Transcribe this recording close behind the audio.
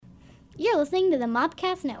You're listening to the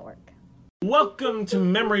Mobcast Network. Welcome to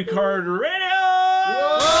Memory Card Radio!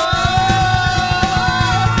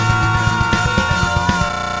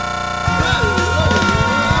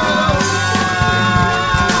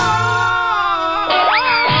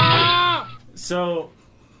 So,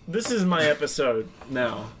 this is my episode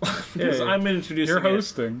now. Because Yeah, I'm introducing You're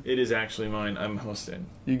hosting. It is actually mine. I'm hosting.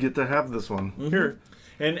 You get to have this one. Mm-hmm. Here.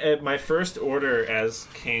 And my first order as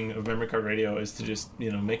king of Memory Card Radio is to just,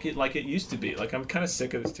 make it like it used to be. Like, I'm kind of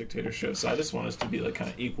sick of this dictatorship, so I just want us to be,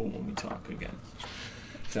 kind of equal when we talk again.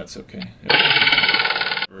 If that's okay.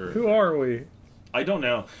 Who are we? I don't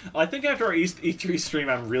know. I think after our E3 stream,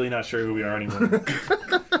 I'm really not sure who we are anymore.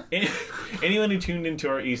 Anyone who tuned into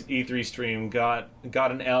our E3 stream got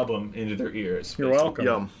an album into their ears. You're welcome.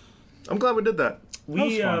 Yum. I'm glad we did that.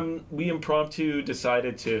 We impromptu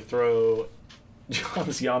decided to throw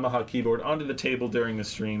John's Yamaha keyboard onto the table during the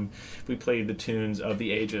stream. We played the tunes of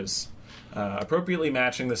the ages, appropriately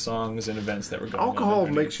matching the songs and events that were going on. Alcohol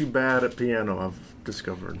makes you bad at piano, I've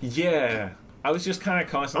discovered. Yeah. I was just kind of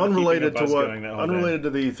constantly Unrelated keeping to the buzz what? going that whole Unrelated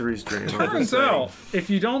to the E3 stream. Turns out, if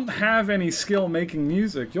you don't have any skill making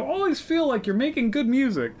music, you'll always feel like you're making good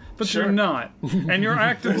music, but Sure. you're not. And you're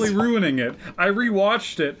actively ruining it. I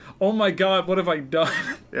rewatched it. Oh my god, what have I done?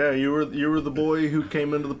 Yeah, you were the boy who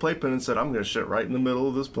came into the playpen and said, "I'm going to shit right in the middle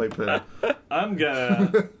of this playpen." I'm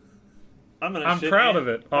proud of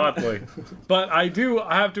it, oddly. But I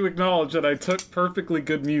have to acknowledge that I took perfectly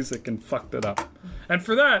good music and fucked it up. And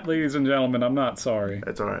for that, ladies and gentlemen, I'm not sorry.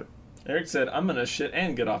 That's all right. Eric said, I'm gonna shit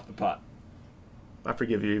and get off the pot. I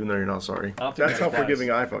forgive you, even though you're not sorry. I don't think That's how Eric has.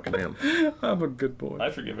 forgiving I fucking am. I'm a good boy. I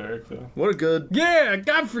forgive Eric, though. What a good. Yeah, I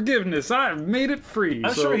got forgiveness. I've made it free.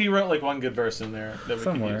 I'm sure he wrote, one good verse in there that we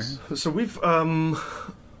Somewhere. could use. So we've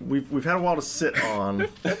had a while to sit on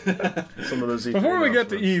some of those E3 Before we get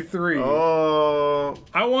to announcements. E3, Oh,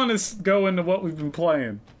 I want to go into what we've been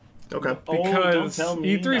playing. okay. Oh, don't Because tell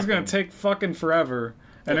me E3 is going nothing. to take fucking forever.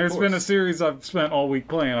 And Of there's been a course. series I've spent all week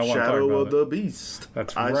playing. I want to talk Shadow about of the Beast.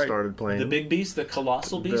 That's I right. started playing. The big beast, the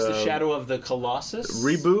colossal beast, the The shadow of the Colossus?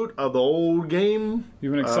 reboot of the old game.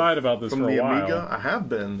 You've been excited about this from for a the while. Amiga. I have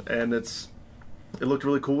been, and it looked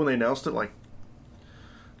really cool when they announced it,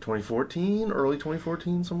 2014, early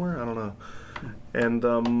 2014, somewhere. I don't know. And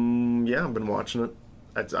yeah, I've been watching it.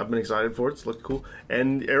 I've been excited for it. It's looked cool.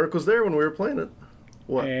 And Eric was there when we were playing it.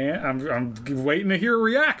 What? And I'm waiting to hear a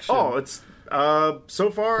reaction. Oh, it's so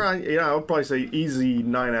far. I would probably say easy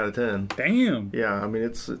 9 out of 10. Damn. Yeah, I mean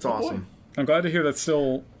it's awesome. I'm glad to hear that's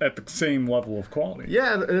still at the same level of quality.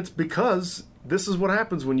 Yeah, and it's because this is what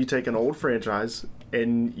happens when you take an old franchise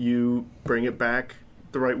and you bring it back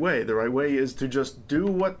the right way. The right way is to just do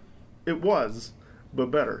what it was,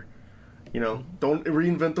 but better. Don't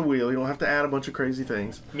reinvent the wheel. You don't have to add a bunch of crazy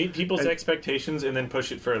things. Meet people's expectations and then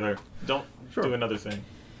push it further. Don't do another thing.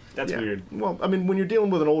 That's Yeah. weird. Well, I mean, when you're dealing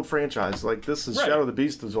with an old franchise, like this is Right. Shadow of the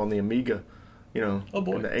Beast was on the Amiga, Oh,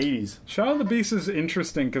 boy. in the 80s. Shadow of the Beast is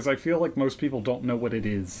interesting because I feel like most people don't know what it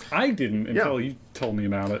is. I didn't until you told me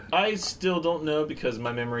about it. I still don't know because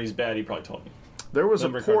my memory's bad. He probably told me. There was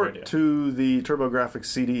Memory a card port radio. to the TurboGrafx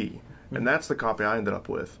CD, and that's the copy I ended up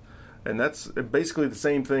with. And that's basically the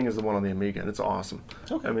same thing as the one on the Amiga, and it's awesome.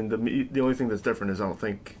 Okay. I mean, the only thing that's different is I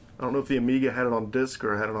don't know if the Amiga had it on disc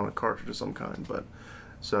or had it on a cartridge of some kind, but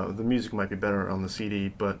so the music might be better on the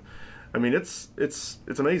CD. But I mean, it's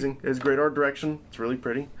amazing. It's great art direction. It's really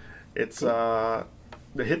pretty. It's the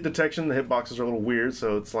hit detection. The hitboxes are a little weird,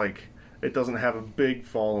 so it's like it doesn't have a big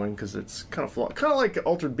following because it's kind of flawed, kind of like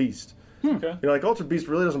Altered Beast. Okay. Altered Beast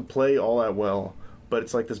really doesn't play all that well, but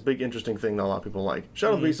it's like this big interesting thing that a lot of people like.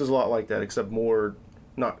 Shadow of the Beast is a lot like that, except more,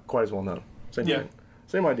 not quite as well known. Same Yeah. thing.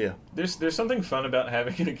 Same idea. There's something fun about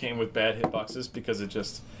having a game with bad hitboxes because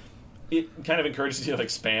it kind of encourages you to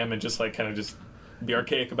spam and just be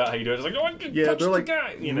archaic about how you do it. It's like, oh, Yeah, touch they're the like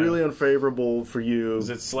guy. really unfavorable for you.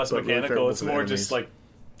 'Cause it's less but really mechanical. favorable It's for more enemies. just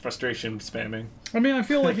frustration spamming. I mean, I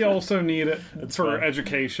feel like you also need it for fine.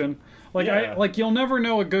 education. Yeah. You'll never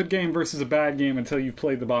know a good game versus a bad game until you've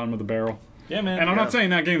played the bottom of the barrel. Yeah, man. And I'm Yeah. not saying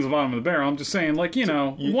that game's the bottom of the barrel. I'm just saying,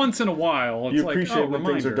 once in a while, it's You like, appreciate when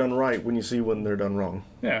reminder. things are done right when you see when they're done wrong.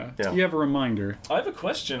 Yeah. Yeah. You have a reminder. I have a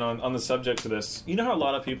question on the subject of this. You know how a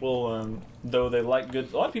lot of people, though they like a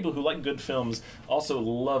lot of people who like good films also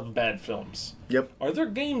love bad films. Yep. Are there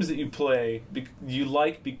games that you play you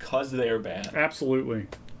like because they are bad? Absolutely.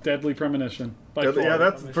 Deadly Premonition. By Deadly, far. yeah,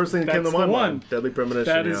 that's the first thing that came to That's my the mind. one. Deadly Premonition.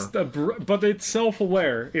 That is, but it's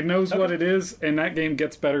self-aware. It knows what it is, and that game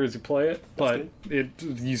gets better as you play it. But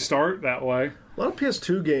you start that way. A lot of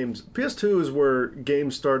PS2 games. PS2 is where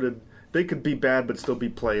games started. They could be bad but still be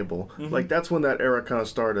playable. Like that's when that era kind of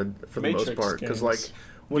started for the Matrix most part. Because games.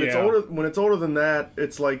 When it's Yeah. older than that,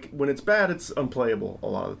 it's like when it's bad, it's unplayable a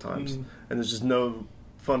lot of the times, and there's just no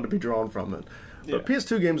fun to be drawn from it. But Yeah.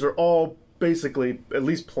 PS2 games are all basically at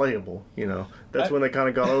least playable. That's when they kind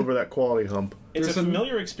of got over that quality hump. It's There's a some-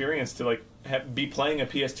 familiar experience to like be playing a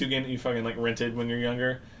PS2 game that you fucking like rented when you're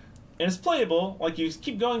younger, and it's playable. Like you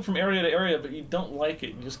keep going from area to area, but you don't like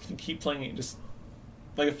it. You just can keep playing it. You just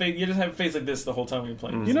like you just have a face like this the whole time when you're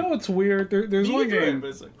playing. You know what's weird? There's You one get through it, game. but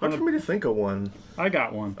it's like, Hard for me to think of one. I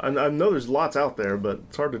got one. I know there's lots out there, but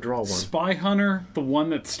it's hard to draw one. Spy Hunter, the one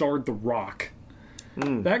that starred The Rock.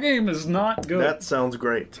 That game is not good. That sounds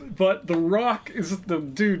great. But The Rock is the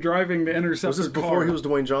dude driving the Interceptor Was this before car. he was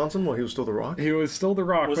Dwayne Johnson? While he was still The Rock? He was still The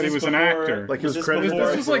Rock, Was but he this was an before- actor. Like he Was was this credited before- as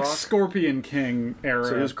This was The like Rock? Scorpion King era.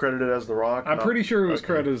 So he was credited as The Rock? I'm pretty sure he was Okay.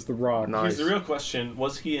 credited as The Rock. Nice. here's the real question: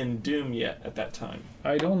 was he in Doom yet at that time?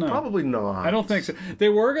 I don't know. Probably not. I don't think so. They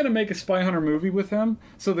were going to make a Spy Hunter movie with him,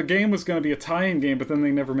 so the game was going to be a tie-in game, but then they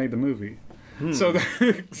never made the movie. So there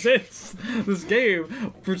exists this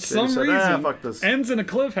game, for some said, reason, fuck this." ends in a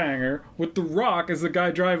cliffhanger with The Rock as the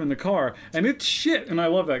guy driving the car, and it's shit, and I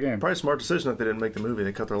love that game. Probably a smart decision that they didn't make the movie.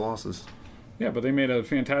 They cut their losses. Yeah, but they made a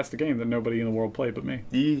fantastic game that nobody in the world played but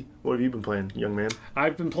me. What have you been playing, young man?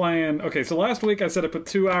 I've been playing... Okay, so last week I said I put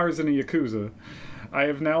 2 hours into Yakuza. I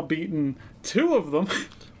have now beaten 2 of them.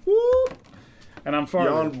 Woo! And I'm farther.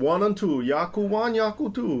 Yon 1 and 2. Yaku 1,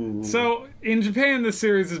 Yaku 2. So, in Japan, this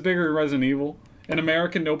series is bigger than Resident Evil. In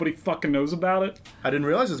America, nobody fucking knows about it. I didn't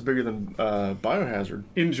realize it's bigger than Biohazard.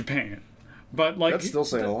 In Japan. But, like... That's still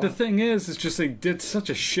saying a lot. The thing is just they did such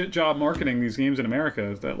a shit job marketing these games in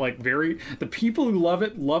America that, like, the people who love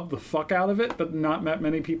it love the fuck out of it, but not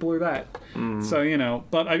many people are that. So,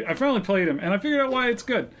 but I finally played him, and I figured out why it's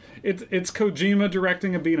good. It's Kojima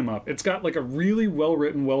directing a beat 'em up. It's got like a really well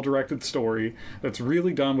written, well directed story that's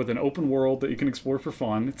really done with an open world that you can explore for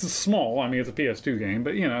fun. It's small, I mean it's a PS2 game,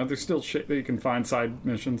 but there's still shit that you can find, side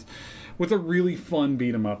missions, with a really fun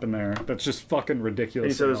beat 'em up in there that's just fucking ridiculous.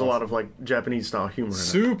 You said there's a lot of like Japanese style humor in it.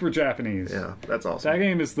 super Japanese. Yeah, that's awesome. That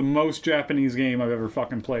game is the most Japanese game I've ever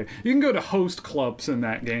fucking played. You can go to host clubs in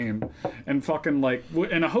that game and fucking like...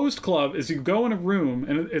 And a host club is you go in a room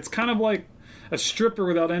and it's kind of like a stripper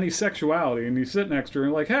without any sexuality, and you sit next to her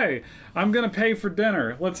and like, hey, I'm gonna pay for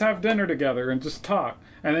dinner. Let's have dinner together and just talk.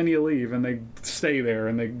 And then you leave and they stay there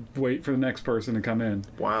and they wait for the next person to come in.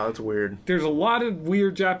 Wow, that's weird. There's a lot of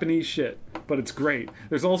weird Japanese shit, but it's great.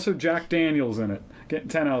 There's also Jack Daniels in it. Getting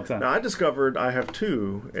 10 out of 10. Now, I discovered I have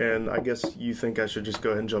 2, and I guess you think I should just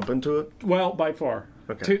go ahead and jump into it? Well, by far.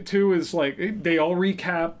 Okay. Two is like they all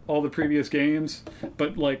recap all the previous games,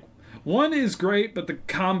 but like 1 is great, but the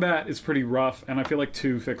combat is pretty rough, and I feel like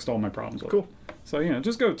 2 fixed all my problems with it. Cool. So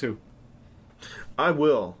just go 2. I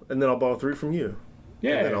will, and then I'll borrow 3 from you.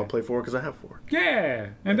 Yeah. And then I'll play 4 because I have 4. Yeah,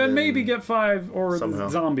 and then maybe get 5 or somehow. the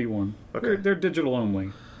zombie one. Okay. They're digital only.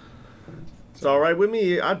 It's all right with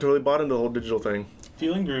me. I totally bought into the whole digital thing.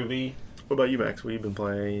 Feeling groovy. What about you, Max? What have you been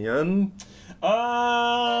playing?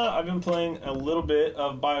 I've been playing a little bit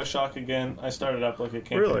of BioShock again. I started up like a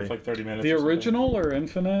campaign Really? for like 30 minutes. The or something. original or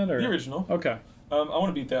Infinite or The original. Okay. I want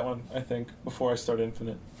to beat that one. I think before I start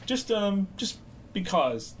Infinite. Just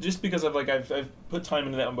because I've put time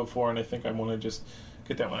into that one before, and I think I want to just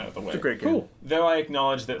get that one out of the way. It's a great game. Cool. Though I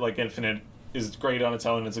acknowledge that like Infinite is great on its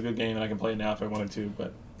own. It's a good game, and I can play it now if I wanted to.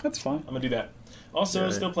 But That's fine. I'm gonna do that. Also,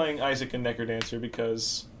 Yeah. still playing Isaac and Necrodancer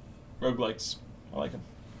because roguelikes. I like them.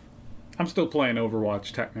 I'm still playing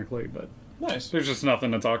Overwatch technically, but Nice. there's just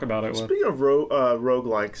nothing to talk about it with. Speaking of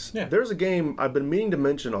roguelikes, Yeah. there's a game I've been meaning to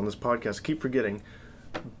mention on this podcast. Keep forgetting.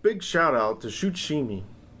 Big shout out to Shushimi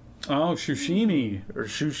Oh, Shushimi. or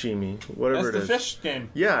Shushimi, whatever That's it the is. fish game.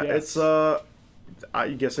 Yeah, Yes. it's I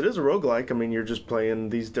guess it is a roguelike. I mean, you're just playing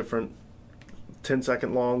these different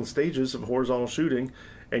 10-second long stages of horizontal shooting,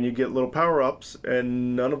 and you get little power-ups,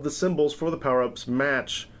 and none of the symbols for the power-ups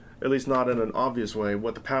match, at least not in an obvious way,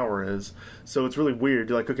 what the power is. So it's really weird.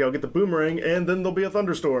 You're like, okay, I'll get the boomerang, and then there'll be a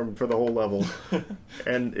thunderstorm for the whole level.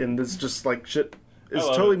 and it's just like shit. It's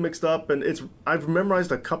love totally it. mixed up, and I've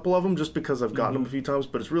memorized a couple of them just because I've gotten them a few times,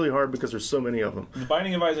 but it's really hard because there's so many of them. The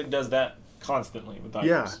Binding of Isaac does that constantly with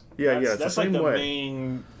items. Yeah, That's, it's the that's same like the way.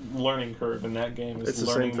 main learning curve in that game is It's the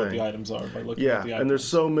learning same what thing. the items are by looking Yeah, at the items. and there's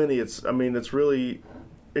so many.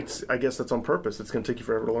 I guess that's on purpose. It's going to take you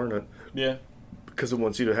forever to learn it yeah. because it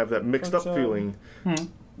wants you to have that mixed That's, up feeling,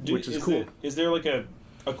 which is cool. Is there like a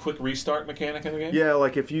quick restart mechanic in the game? Yeah,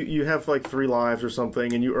 like if you have like 3 lives or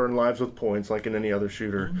something, and you earn lives with points, like in any other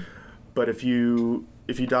shooter. Mm-hmm. But if you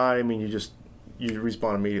die, I mean, you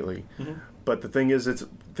respawn immediately. Mm-hmm. But the thing is,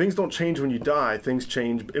 things don't change when you die. Things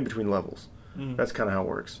change in between levels. Mm. That's kind of how it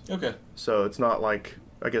works. Okay. So it's not like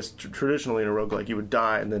I guess traditionally in a roguelike you would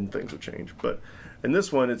die and then things would change. But in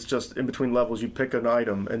this one, it's just in between levels you pick an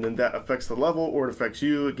item and then that affects the level, or it affects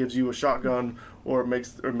you. It gives you a shotgun, or it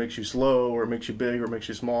makes you slow, or it makes you big, or it makes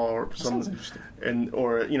you small, or something.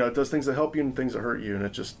 Or it does things that help you and things that hurt you, and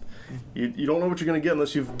it just you don't know what you're gonna get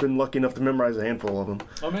unless you've been lucky enough to memorize a handful of them.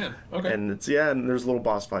 Oh man, okay. And and there's little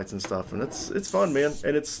boss fights and stuff, and it's fun, man.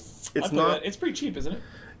 And it's not. It's pretty cheap, isn't it?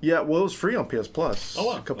 Yeah, well, it was free on PS Plus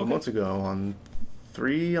a couple months ago on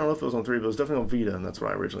 3. I don't know if it was on 3, but it was definitely on Vita, and that's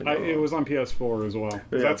what I originally got. It was on PS4 as well.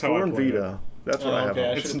 Yeah, that's how 4 I and played Vita. it. That's what I have.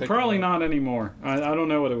 It's probably not anymore. I don't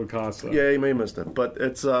know what it would cost though. Yeah, you may have missed it, but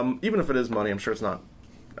it's even if it is money, I'm sure it's not.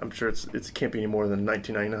 I'm sure it can't be any more than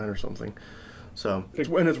 $19.99 or something. So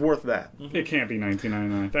and it's worth that. It can't be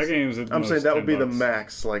 $19.99. That game is. I'm saying that would be the $10.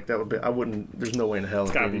 max. Like that would be. I wouldn't. There's no way in hell.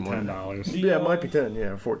 It's got to be more than $10. Yeah, it might be 10.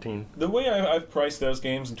 Yeah, 14. The way I've priced those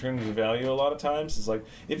games in terms of value a lot of times is like,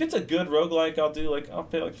 if it's a good roguelike, I'll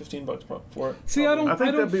pay like $15 for it. See, I don't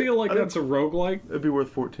feel like that's a roguelike. It'd be worth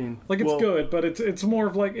 14. Like it's good, but it's more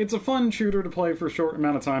of like it's a fun shooter to play for a short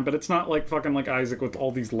amount of time. But it's not like fucking like Isaac with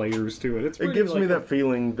all these layers to it. It gives me that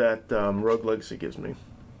feeling that Rogue Legacy gives me.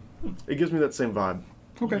 It gives me that same vibe.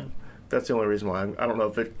 Okay. That's the only reason why. I don't know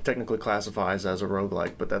if it technically classifies as a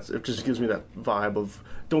roguelike, but it just gives me that vibe of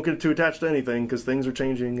don't get too attached to anything because things are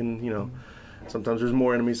changing and, sometimes there's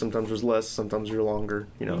more enemies, sometimes there's less, sometimes you're longer,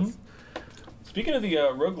 Speaking of the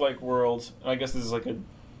roguelike world, I guess this is like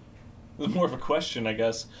more of a question, I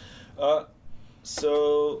guess.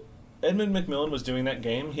 So Edmund McMillan was doing that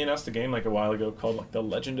game. He announced a game like a while ago called like The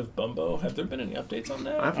Legend of Bumbo. Have there been any updates on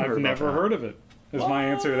that? I've never heard of it. Is my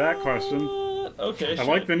answer to that question. Okay, I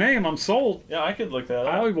like the name. I'm sold. Yeah, I could look that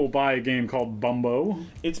up. I will buy a game called Bumbo.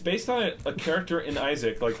 It's based on a character in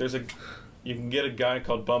Isaac. Like, you can get a guy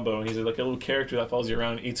called Bumbo, and he's like a little character that follows you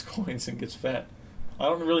around, eats coins, and gets fat. I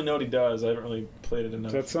don't really know what he does. I haven't really played it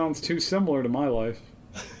enough. That sounds too similar to my life.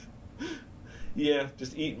 Yeah,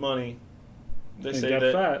 just eat money. They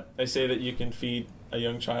say that you can feed a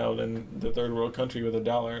young child in the third world country with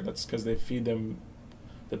 $1. That's because they feed them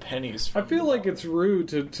the pennies. I feel like it's rude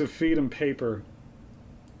to feed them paper.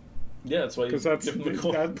 Yeah, that's why you give them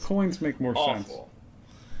the coins make more sense.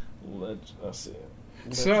 Let's see.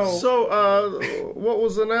 So, what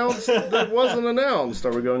was announced that wasn't announced?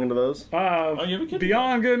 Are we going into those?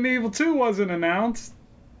 Beyond Good and Evil 2 wasn't announced.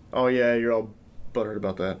 Oh yeah, you're all buttered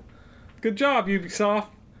about that. Good job, Ubisoft.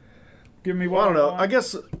 Give me one. Well, I don't know. I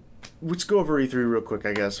guess let's go over E3 real quick,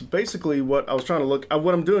 I guess. Basically, what I was trying to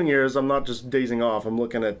what I'm doing here is I'm not just dazing off. I'm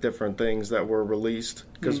looking at different things that were released.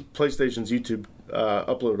 Because PlayStation's YouTube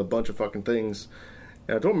uploaded a bunch of fucking things.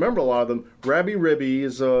 And I don't remember a lot of them. Rabby Ribby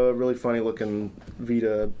is a really funny-looking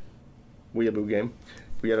Vita weeaboo game.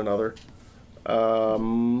 We had another.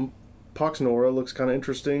 Pox Nora looks kind of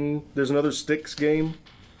interesting. There's another Styx game.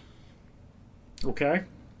 Okay.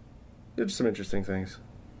 There's some interesting things.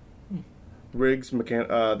 Riggs,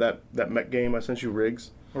 that mech game I sent you,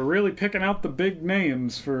 Riggs. We're really picking out the big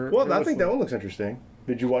names for. Well, I think that one looks interesting.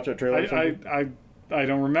 Did you watch that trailer? I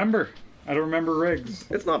don't remember. I don't remember Riggs.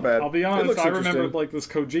 It's not bad. I'll be honest. I remember like this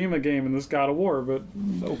Kojima game and this God of War, but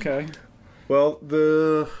okay. Well,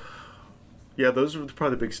 those are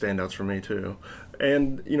probably the big standouts for me too.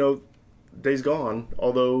 And Days Gone,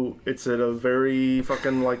 although it's at a very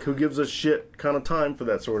fucking like who gives a shit kind of time for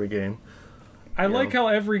that sort of game. I like how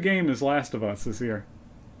every game is Last of Us this year.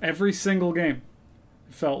 Every single game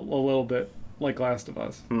felt a little bit like Last of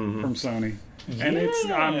Us from Sony. Yeah.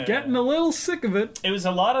 And I'm getting a little sick of it. It was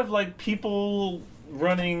a lot of like people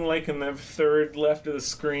running like in the third left of the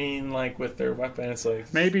screen, like with their weapon. It's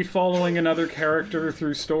like maybe following another character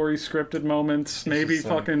through story scripted moments. Maybe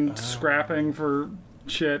fucking scrapping for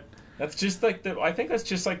shit. That's just like I think that's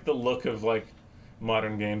just like the look of like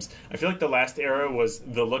modern games. I feel like the last era was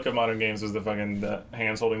the look of modern games was the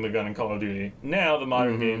hands holding the gun in Call of Duty. Now the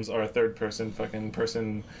modern games are a third person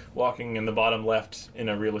walking in the bottom left in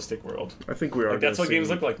a realistic world. I think we are. Like, that's what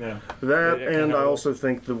games look like now. That and I also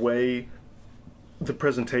think the way the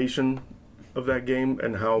presentation of that game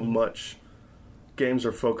and how much games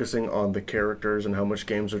are focusing on the characters and how much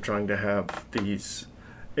games are trying to have these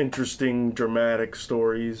interesting, dramatic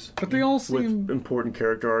stories, but they all seem with important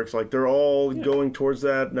character arcs. Like they're all going towards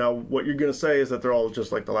that. Now, what you're going to say is that they're all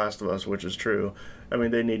just like The Last of Us, which is true. I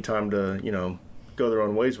mean, they need time to go their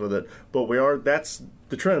own ways with it. But that's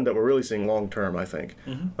the trend that we're really seeing long term. I think.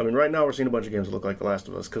 I mean, right now we're seeing a bunch of games that look like The Last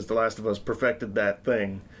of Us because The Last of Us perfected that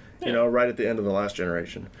thing. Right at the end of the last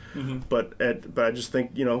generation. But I just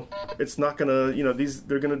think it's not gonna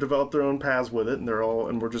they're gonna develop their own paths with it,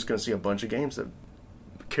 and we're just gonna see a bunch of games that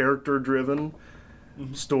character-driven,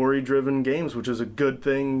 story-driven games, which is a good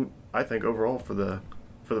thing, I think, overall for the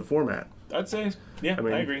for the format. I'd say, yeah, I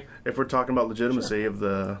mean, I agree. If we're talking about legitimacy of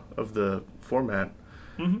the format,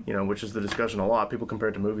 which is the discussion a lot, people compare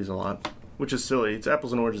it to movies a lot, which is silly. It's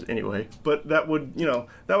apples and oranges anyway. But that would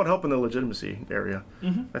help in the legitimacy area.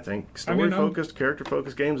 I think story-focused,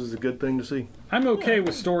 character-focused games is a good thing to see. I'm okay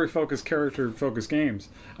with story-focused, character-focused games.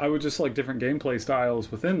 I would just like different gameplay styles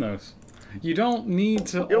within those. You don't need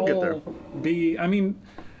to You'll get there. be... I mean,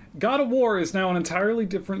 God of War is now an entirely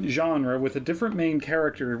different genre with a different main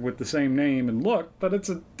character with the same name and look, but it's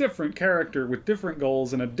a different character with different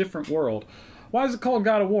goals in a different world. Why is it called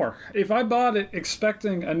God of War? If I bought it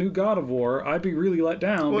expecting a new God of War, I'd be really let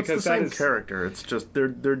down. Well, because it's the same character. It's just they're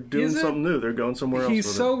doing something new. They're going somewhere else. He's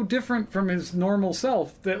with so it. different from his normal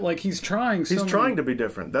self that he's trying. He's trying to be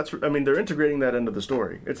different. They're integrating that into the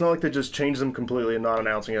story. It's not like they just change them completely and not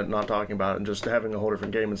announcing it, not talking about it, and just having a whole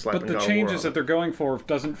different game and slapping. But the God changes of War that they're going for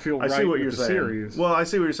doesn't feel right. I see what with you're the saying. Series. Well, I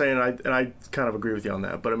see what you're saying, and I kind of agree with you on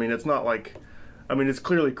that. But I mean, it's not like, it's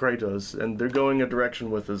clearly Kratos, and they're going a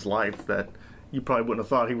direction with his life that you probably wouldn't have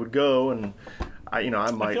thought he would go, and I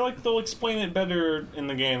might. I feel like they'll explain it better in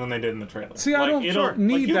the game than they did in the trailer. See, I don't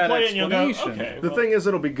need you'll that play it and you'll go, explanation. okay, The thing is,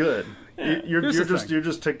 it'll be good. Yeah. You're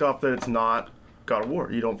just ticked off that it's not God of War.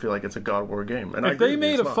 You don't feel like it's a God of War game. And if they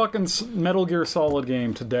made a fucking Metal Gear Solid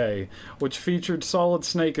game today, which featured Solid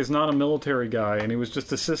Snake as not a military guy and he was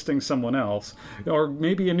just assisting someone else, or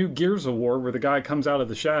maybe a new Gears of War where the guy comes out of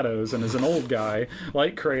the shadows and is an old guy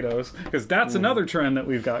like Kratos, because that's another trend that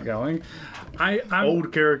we've got going.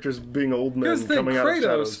 Old characters being old men Here's the thing, coming out of Kratos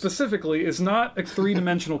shadows. specifically is not a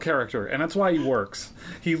three-dimensional character, and that's why he works.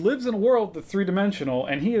 He lives in a world that's three-dimensional,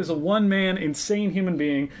 and he is a one-man, insane human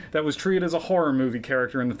being that was treated as a horror movie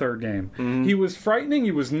character in the third game. He was frightening.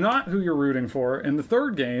 He was not who you're rooting for. In the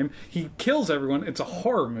third game, he kills everyone. It's a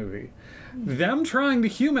horror movie. Them trying to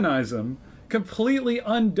humanize him completely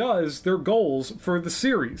undoes their goals for the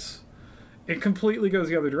series. It completely goes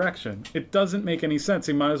the other direction. It doesn't make any sense.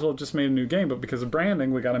 He might as well have just made a new game, but because of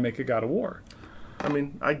branding, we got to make it God of War.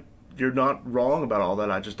 You're not wrong about all that.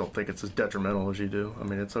 I just don't think it's as detrimental as you do.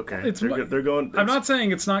 It's okay. They're going. I'm not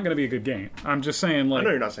saying it's not going to be a good game. I'm just saying, I know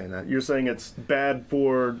you're not saying that. You're saying it's bad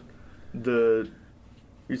for the.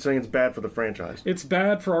 You're saying it's bad for the franchise. It's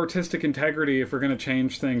bad for artistic integrity if we're going to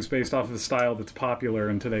change things based off of the style that's popular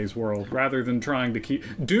in today's world, rather than trying to keep...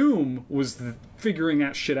 Doom was figuring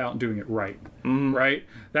that shit out and doing it right. Right?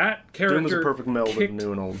 That character Doom was a perfect meld of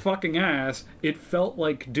new and old. Fucking ass. It felt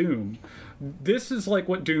like Doom. This is like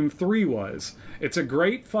what Doom 3 was. It's a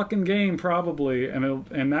great fucking game, probably,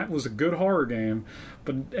 and that was a good horror game,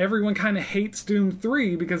 but everyone kind of hates Doom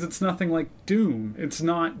 3 because it's nothing like Doom. It's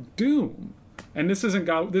not Doom. And this isn't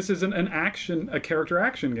a character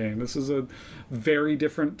action game. This is a very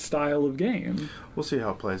different style of game. We'll see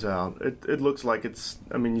how it plays out. It looks like it's.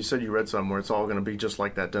 You said you read somewhere it's all going to be just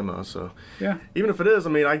like that demo. So yeah, even if it is,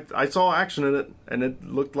 I saw action in it, and it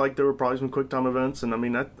looked like there were probably some quick time events. And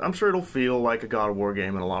I'm sure it'll feel like a God of War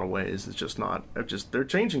game in a lot of ways. It's just not. They're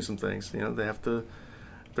changing some things. They have to.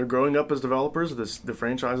 They're growing up as developers. The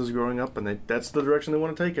franchise is growing up, and that's the direction they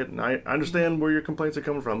want to take it. And I understand where your complaints are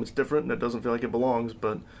coming from. It's different, and it doesn't feel like it belongs.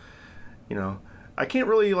 But, I can't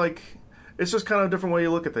really, it's just kind of a different way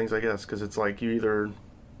you look at things, I guess. Because it's like you either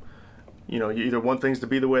want things to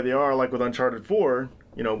be the way they are, like with Uncharted 4.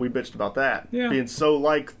 We bitched about that. Yeah. Being so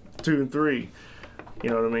like 2 and 3. You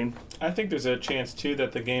know what I mean? I think there's a chance, too,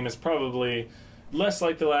 that the game is probably less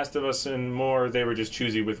like The Last of Us and more they were just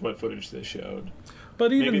choosy with what footage they showed.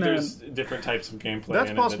 But even maybe then, there's different types of gameplay.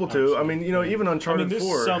 That's possible too. Even Uncharted 4.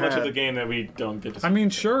 There's so much of the game that we don't get to see.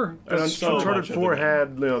 Sure. Uncharted 4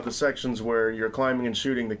 had the sections where you're climbing and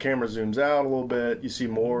shooting. The camera zooms out a little bit. You see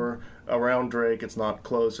more around Drake. It's not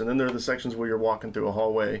close. And then there are the sections where you're walking through a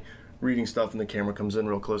hallway, reading stuff, and the camera comes in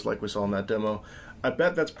real close, like we saw in that demo. I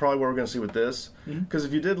bet that's probably what we're going to see with this. Because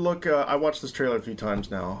if you did look, I watched this trailer a few times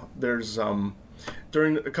now. There's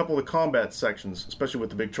during a couple of the combat sections, especially with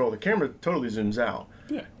the big troll, the camera totally zooms out.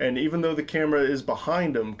 Yeah. And even though the camera is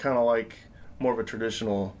behind him, kind of like more of a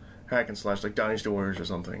traditional hack and slash, like Dynasty Warriors or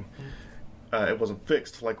something, it wasn't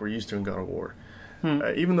fixed like we're used to in God of War.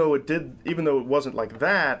 Even though it wasn't like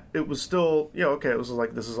that, it was still, it was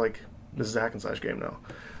like this is a hack and slash game now.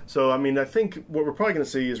 So I think what we're probably going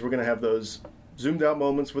to see is we're going to have those zoomed out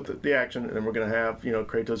moments with the action, and then we're going to have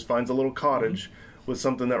Kratos finds a little cottage with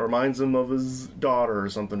something that reminds him of his daughter or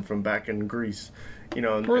something from back in Greece.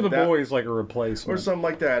 Or the boy's like a replacement. Or something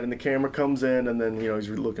like that. And the camera comes in, and then, he's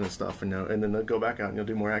looking at stuff, and then they'll go back out and you'll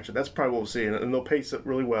do more action. That's probably what we'll see. And they'll pace it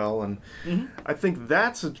really well. And I think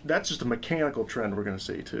that's just a mechanical trend we're going to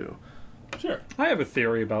see, too. Sure. I have a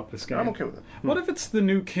theory about this game. I'm okay with it. What if it's the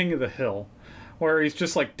new King of the Hill? where he's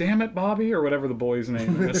just like, "Damn it, Bobby," or whatever the boy's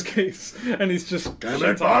name in this case, and he's just, Damn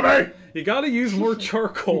it, Bobby! You got to use more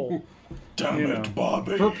charcoal. Damn it,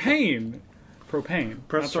 Bobby. Propane.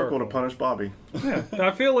 Press not circle to charcoal. punish Bobby. Yeah,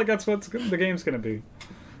 I feel like that's what the game's going to be.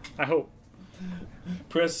 I hope.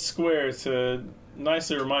 Press square to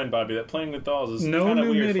nicely remind Bobby that playing with dolls is No kind of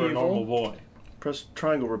new weird for a medieval. normal boy. Press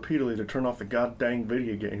triangle repeatedly to turn off the goddamn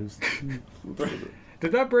video games.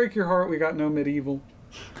 Did that break your heart? We got no medieval.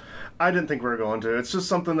 I didn't think we were going to. It's just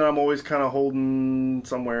something that I'm always kind of holding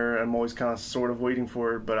somewhere. I'm always kind of sort of waiting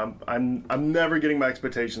for it, but I'm never getting my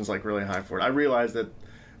expectations like really high for it. I realize that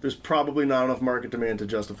there's probably not enough market demand to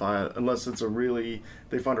justify it unless it's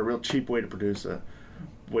they find a real cheap way to produce it,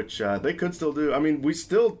 which they could still do. I mean,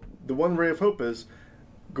 the one ray of hope is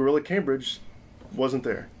Guerrilla Cambridge wasn't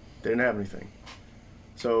there. They didn't have anything.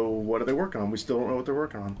 So what are they working on? We still don't know what they're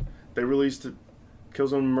working on. They released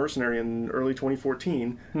Killzone Mercenary in early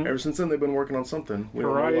 2014. Ever since then, they've been working on something. We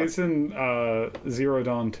don't know what. Horizon Zero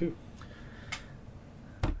Dawn 2.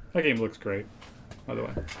 That game looks great, by the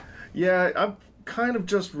way. Yeah, I'm kind of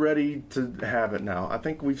just ready to have it now. I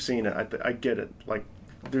think we've seen it. I get it. Like,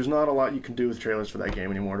 there's not a lot you can do with trailers for that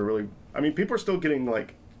game anymore to really... I mean, people are still getting,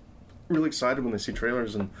 like, really excited when they see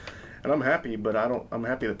trailers, and I'm happy, but I'm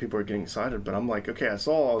happy that people are getting excited, but I'm like, okay, I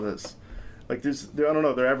saw all this. Like, I don't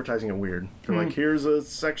know, they're advertising it weird. They're like, here's a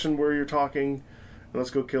section where you're talking, and let's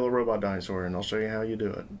go kill a robot dinosaur, and I'll show you how you do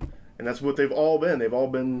it. And that's what they've all been. They've all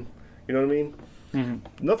been, you know what I mean?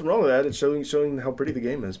 Mm-hmm. Nothing wrong with that. It's showing how pretty the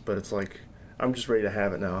game is, but it's like, I'm just ready to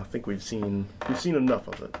have it now. I think we've seen enough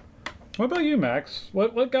of it. What about you, Max?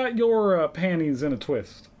 What got your panties in a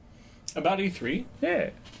twist? About E3? Yeah.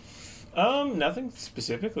 Nothing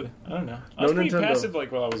specifically. I don't know. I was pretty Nintendo. passive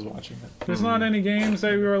like while I was watching it. There's not any games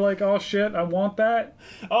that you were like, oh shit, I want that.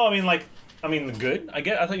 Oh, I mean, good. I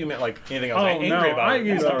thought you meant like anything I was angry no, about. I it.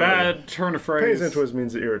 used a bad turn of phrase. Panties into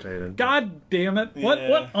means irritated. God damn it! Yeah.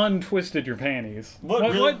 What untwisted your panties?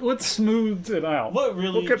 What What smoothed it out? What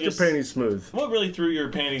really What kept just, your panties smooth? What really threw your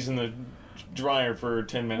panties in the dryer for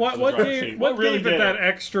 10 minutes? What for the dryer gave, sheet? what really gave it did that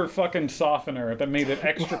extra fucking softener that made it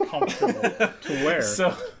extra comfortable to wear? So,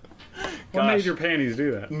 what made gosh. your panties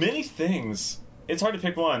do that? Many things. It's hard to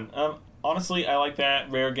pick one. Honestly, I like that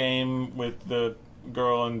Rare game with the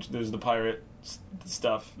girl and there's the pirate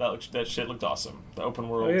stuff. That shit looked awesome. The open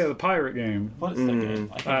world. Oh yeah, the pirate game. What is that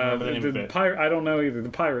game? I can't remember the name of it. I don't know either. The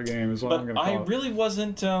pirate game is what I'm But going to call I it. really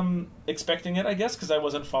wasn't expecting it, I guess, because I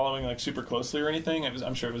wasn't following like super closely or anything.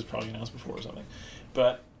 I'm sure it was probably announced before or something.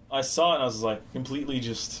 But I saw it and I was like completely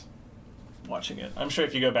just watching it. I'm sure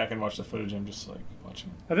if you go back and watch the footage, I'm just like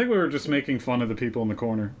watching it. I think we were just making fun of the people in the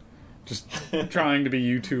corner. Just trying to be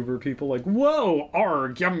YouTuber people like, whoa,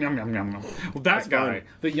 arg, yum, yum, yum, yum. Well, that That's guy, fine.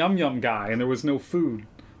 the yum, yum guy, and there was no food.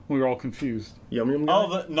 We were all confused. Yum yum. Guy? Oh,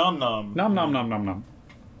 the nom nom. Nom, nom, nom, nom, nom.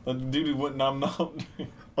 The dude who went nom nom.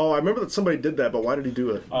 Oh, I remember that somebody did that, but why did he do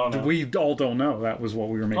it? I don't know. We all don't know. That was what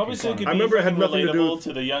we were making Probably so it fun could of. be I remember it had fucking nothing to do relatable with-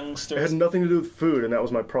 to the It youngsters. had nothing to do with food, and that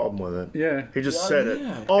was my problem with it. Yeah. He just Yeah, said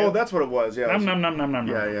yeah. it. Oh, that's what it was. Yeah. it Nom, was- nom, nom, nom, nom.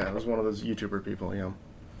 Yeah, yeah. It was one of those YouTuber people. Yeah.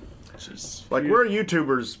 Just- Like we're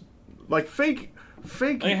YouTubers, like fake.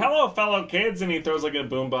 Like, hello, fellow kids, and he throws like a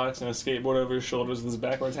boombox and a skateboard over his shoulders with his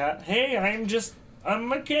backwards hat. Hey,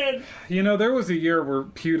 I'm a kid. You know, there was a year where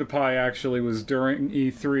PewDiePie actually was during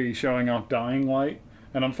E3 showing off Dying Light.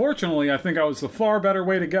 And unfortunately, I think that was the far better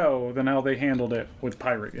way to go than how they handled it with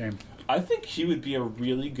Pirate Game. I think he would be a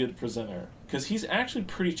really good presenter because he's actually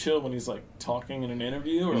pretty chill when he's like talking in an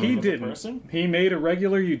interview or like, He with a didn't. person. He made a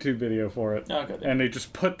regular YouTube video for it. Oh, good. And they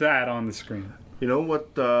just put that on the screen. You know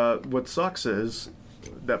what sucks is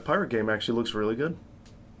that Pirate Game actually looks really good,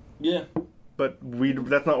 Yeah, but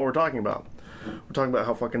that's not what we're talking about. We're talking about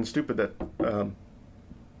how fucking stupid that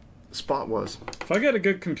Spot was. If I get a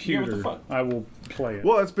good Yeah, computer, what the fuck? I will play it.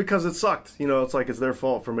 Well, it's because it sucked. You know, it's like it's their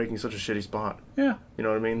fault for making such a shitty Spot. Yeah. You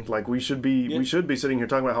know what I mean? Like we should be sitting here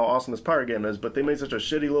talking about how awesome this Pirate Game is, but they made such a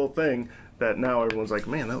shitty little thing that now everyone's like,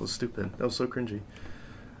 man, that was stupid. That was so cringy.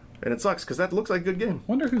 And it sucks because that looks like a good game.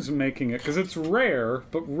 Wonder who's making it, because it's Rare,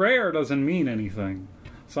 but Rare doesn't mean anything.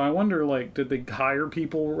 So I wonder, like, did they hire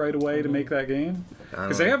people right away to make that game?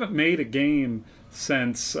 Because they haven't made a game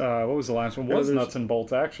since, what was the last one? Yeah, Was there's- Nuts and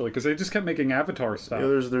Bolts, actually, because they just kept making Avatar stuff. You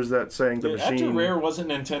know, there's that saying, the After machine. Rare wasn't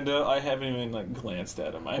Nintendo, I haven't even like glanced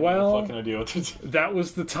at him. I have Well- no fucking idea what to do. That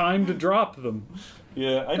was the time to drop them.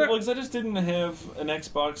 Yeah, because I just didn't have an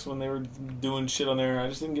Xbox when they were doing shit on there. I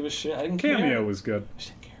just didn't give a shit. I didn't care. Cameo was good. I just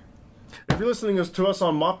didn't care. If you're listening to us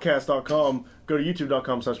on mopcast.com, go to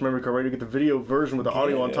youtube.com/memorycard radio, get the video version with the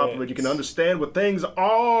audio on top of it. You can understand what things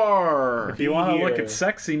are. If you want to look Here. at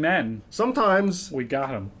sexy men, Sometimes we got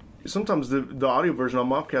them. sometimes the audio version on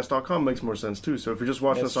mobcast.com makes more sense too. So if you're just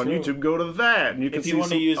watching That's us on true. YouTube, go to that, and you can If see you want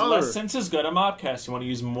to some use other. less senses, go to Mobcast. You want to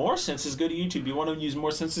use more senses, go to YouTube. You want to use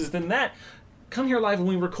more senses than that, come here live when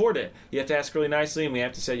we record it. You have to ask really nicely, and we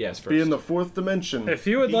have to say yes first. Be in the fourth dimension. If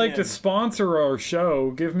you would like to sponsor our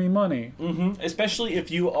show, give me money. Especially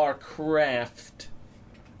if you are craft.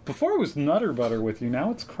 Before it was Nutter Butter with you, now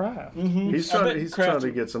it's Kraft. He's I bet trying Kraft-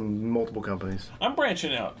 to get some multiple companies. I'm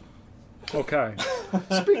branching out. Okay.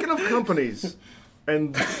 Speaking of companies,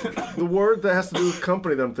 and the word that has to do with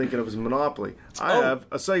company that I'm thinking of is Monopoly. I have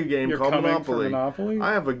a Sega game You're called coming for Monopoly. Monopoly?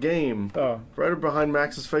 I have a game Oh. right behind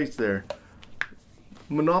Max's face there.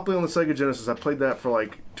 Monopoly on the Sega Genesis. I played that for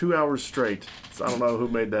like 2 hours straight. So I don't know who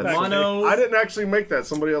made that. Mono- I didn't actually make that.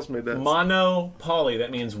 Somebody else made that. Monopoly.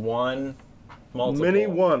 That means one multiple. Mini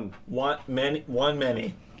one. One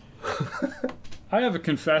many. I have a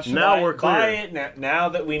confession. Now we're clear. Buy it now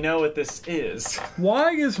that we know what this is.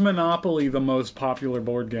 Why is Monopoly the most popular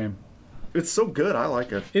board game? It's so good. I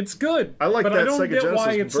like it. It's good. I like but that I don't Sega get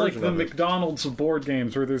why Genesis it's like version the of it. McDonald's of board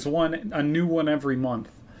games where there's a new one every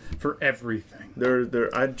month for everything. They're.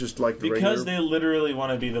 I just like the Because regular. they literally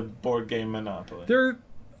want to be the board game Monopoly. They're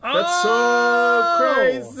That's Oh!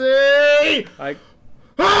 so crazy. I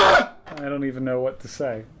don't even know what to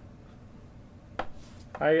say.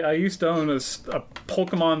 I used to own a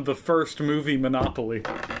Pokemon the first movie Monopoly.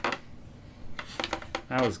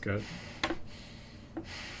 That was good.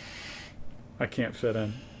 I can't fit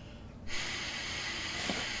in.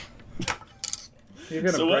 You're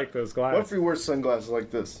gonna So what- break those What if glasses. you wear sunglasses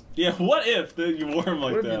like this? Yeah, what if you wore them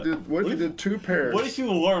like What if that? you did? What if you did two pairs? What if you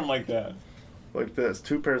wore them like that? like this?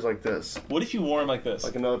 Two pairs like this. What if you wore them like this?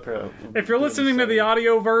 Like another pair. If you're listening to the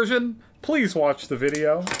audio version, please watch the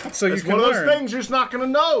video so you It's can one of those learn. things you're just not gonna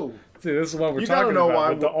know. See, this is what we're You gotta talking know about why-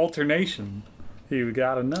 with the alternation. You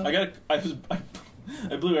gotta know.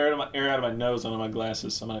 I blew air out of my nose onto my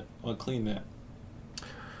glasses, so I'm gonna clean that.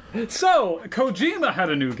 So, Kojima had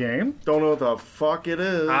a new game. Don't know what the fuck it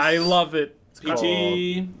is. I love it.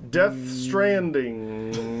 PT. Death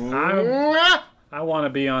Stranding. I want to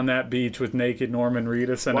be on that beach with naked Norman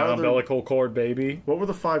Reedus and Why an are there- umbilical cord baby. What were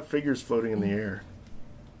the 5 figures floating in the air?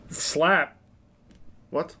 Slap.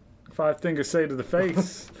 What? 5 fingers say to the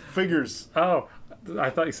face. Figures. Oh, I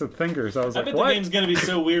thought you said fingers. I was I like, bet what? the game's gonna be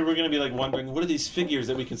so weird. We're gonna be like wondering, what are these figures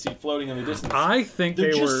that we can see floating in the distance? I think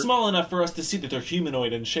They're they just were. small enough for us to see that they're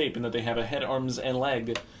humanoid in shape and that they have a head, arms, and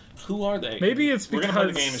leg. Who are they? Maybe it's we're gonna play the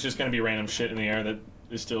because- game. It's just gonna be random shit in the air that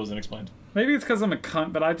still isn't explained. Maybe it's because I'm a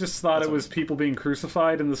cunt, but I just thought it was people being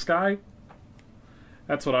crucified in the sky.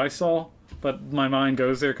 That's what I saw. But my mind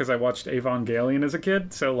goes there because I watched Evangelion as a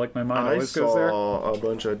kid, so like my mind I always goes there. saw a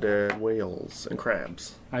bunch of dead whales and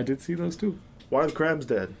crabs. I did see those too. Why are the crabs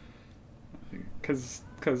dead? Because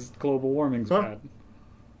global warming's Huh? bad.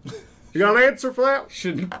 You got an answer for that?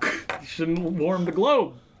 Shouldn't warm the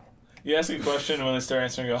globe. You ask a question, and when they start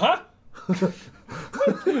answering, you go, huh?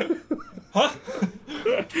 Huh?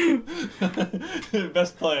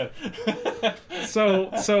 Best plan.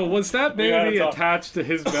 So was that We gotta baby talk. attached to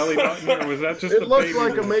his belly button, or was that just It a looked baby?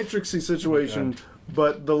 like a Matrixy situation,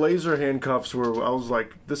 but the laser handcuffs were. I was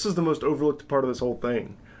like, this is the most overlooked part of this whole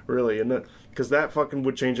thing, really, isn't it? Because that fucking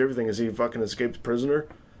would change everything. As he fucking escaped prisoner,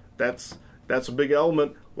 that's a big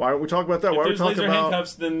element. Why don't we talk about that? If Why are we there's talking laser about?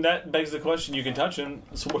 handcuffs, then that begs the question: you can touch them.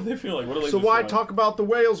 So what do they feel like? What do lasers So why feel like? talk about the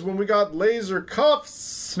whales when we got laser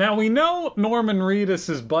cuffs? Now we know Norman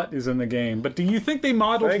Reedus' butt is in the game, but do you think they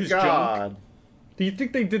modeled Thank his junk? God. Do you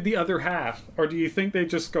think they did the other half, or do you think they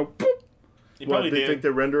just go? Boop? You What, probably they did. think they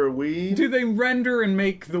render a weed? Do they render and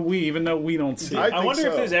make the Wii, even though we don't see it? I I think wonder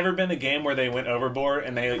if so. there's ever been a game where they went overboard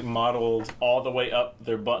and they like, modeled all the way up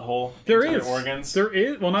their butthole There into is. their organs. There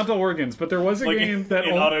is. Well, not the organs, but there was a like game that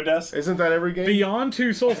in Autodesk. Isn't that every game? Beyond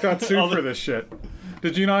Two Souls got sued All the- for this shit.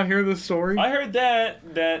 Did you not hear this story? I heard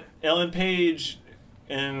that Ellen Page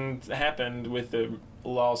and happened with the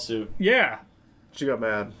lawsuit. Yeah. She got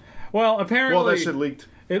mad. Well, apparently, Well, that shit leaked.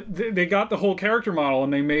 they got the whole character model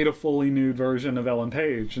and they made a fully nude version of Ellen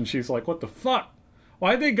Page, and she's like, "What the fuck?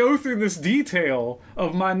 Why'd they go through this detail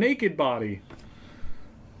of my naked body?"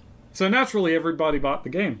 So naturally, everybody bought the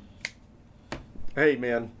game. Hey,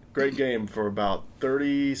 man, great game for about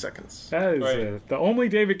 30 seconds. That is Right. the only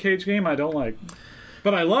David Cage game I don't like,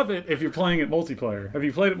 but I love it if you're playing it multiplayer. Have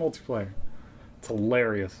you played it multiplayer? It's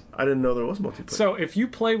hilarious. I didn't know there was multiplayer. So if you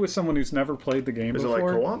play with someone who's never played the game Is it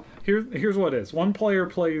before, like co-op? here's what it is. One player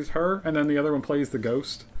plays her, and then the other one plays the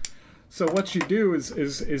ghost. So what you do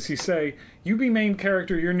is you say, you be main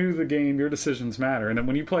character, you're new to the game, your decisions matter. And then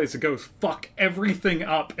when you play as a ghost, fuck everything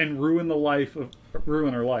up and ruin her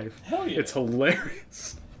life. Hell yeah. It's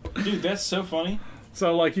hilarious. Dude, that's so funny.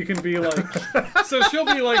 So, like, you can be like... so she'll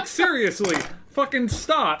be like, seriously, fucking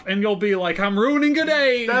stop. And you'll be like, I'm ruining a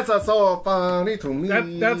day. That's so funny to me.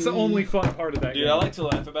 That's the only fun part of that Dude, game. I like to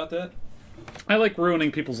laugh about that. I like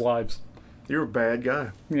ruining people's lives. You're a bad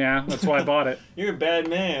guy. Yeah, that's why I bought it. You're a bad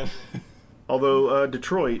man. Although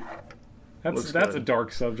Detroit, Looks That's good. a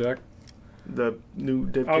dark subject. the new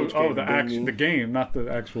Dave Cage game. The game, not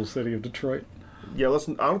the actual city of Detroit. Yeah,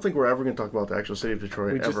 listen. I don't think we're ever going to talk about the actual city of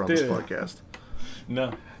Detroit We just ever on this did. podcast.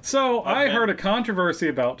 No. So I bad. heard a controversy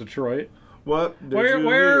about Detroit. What? Did you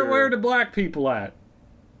Where hear? the black people at?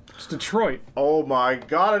 It's Detroit. Oh my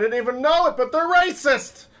God! I didn't even know it, but they're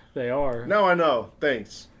racist. They are. Now I know.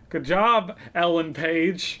 Thanks. Good job, Ellen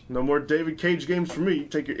Page. No more David Cage games for me.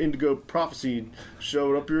 Take your Indigo Prophecy and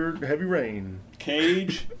show up your Heavy Rain.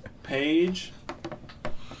 Cage, Page.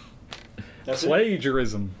 That's it.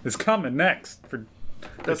 Plagiarism is coming next for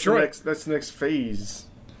That's Detroit. That's the next phase.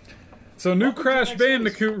 So new Welcome to Crash the next phase.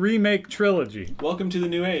 Bandicoot remake trilogy. Welcome to the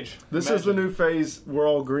new age. This is the Imagine. new phase. We're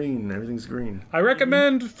all green. Everything's green. I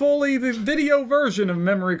recommend fully the video version of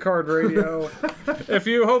Memory Card Radio if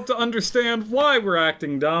you hope to understand why we're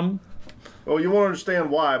acting dumb. Well, you won't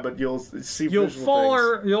understand why, but you'll see. You'll visual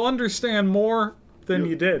things. you'll understand more than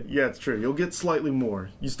you did. Yeah, it's true. You'll get slightly more.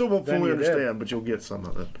 You still won't Than fully you did. understand, but you'll get some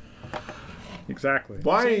of it. Exactly.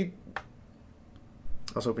 Why? I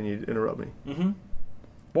was hoping you'd interrupt me.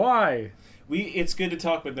 Why? It's good to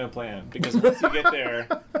talk with no plan because once you get there,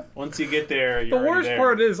 The you're already worst there.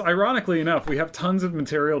 part is, ironically enough, we have tons of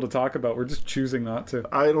material to talk about. We're just choosing not to.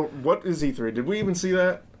 I don't. What is E3? Did we even see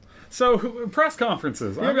that? So, press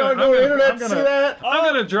conferences. You're gonna go to the internet to see that? I'm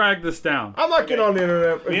gonna drag this down. I'm not getting on the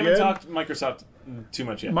internet We again. haven't talked Microsoft too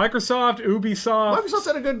much yet. Microsoft, Ubisoft. Microsoft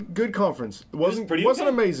had a good conference. It wasn't pretty wasn't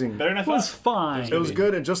okay. amazing. Better than I It was thought. fine. It was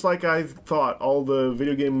good, and just like I thought, all the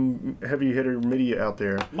video game heavy hitter media out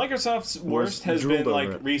there. Microsoft's worst has drooled been over like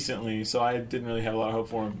it. recently, so I didn't really have a lot of hope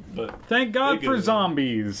for him. But Thank God They for good.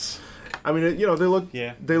 zombies. I mean, they looked.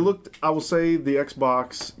 Yeah. They looked. I will say the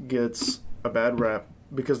Xbox gets a bad rap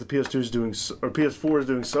because the PS2 is doing or PS4 is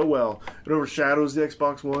doing so well. It overshadows the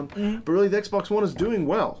Xbox One, but really the Xbox One is doing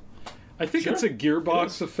well. I think Sure. it's a Gearbox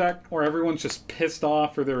Yes. effect where everyone's just pissed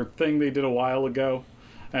off for their thing they did a while ago,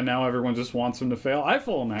 and now everyone just wants them to fail. I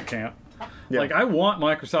fall in that camp. Yeah. Like, I want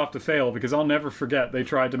Microsoft to fail because I'll never forget they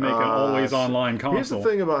tried to make an always online console. Here's the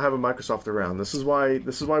thing about having Microsoft around. This is why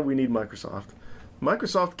we need Microsoft.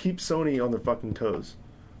 Microsoft keeps Sony on their fucking toes.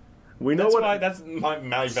 We know that's my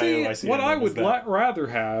value. See, I see what in I them is would that. rather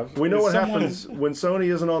have. we know is what someone- happens when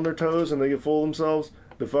Sony isn't on their toes and they get full of themselves.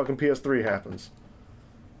 The fucking PS3 happens.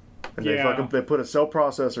 And Yeah. they put a cell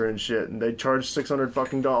processor and shit, and they charge $600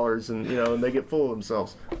 fucking dollars, and and they get full of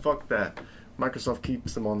themselves. Fuck that. Microsoft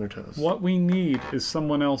keeps them on their toes. What we need is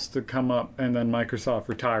someone else to come up and then Microsoft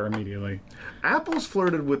retire immediately. Apple's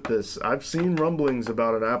flirted with this. I've seen rumblings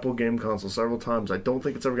about an Apple game console several times. I don't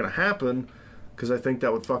think it's ever going to happen because I think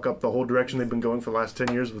that would fuck up the whole direction they've been going for the last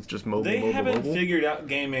 10 years with just mobile. They haven't mobile. figured out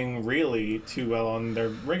gaming really too well on their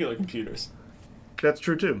regular computers. That's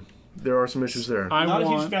true too. There are some issues there. Not a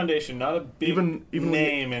huge foundation, not a big Even when you-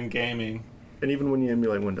 name in gaming. And even when you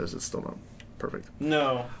emulate Windows, it's still not perfect.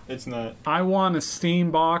 No, it's not. I want a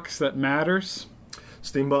Steam box that matters.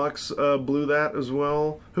 Steambox blew that as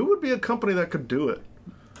well. Who would be a company that could do it?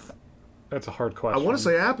 That's a hard I question. want to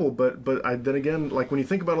say Apple, but then again, like when you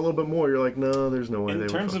think about it a little bit more, you're like, no, there's no way. In they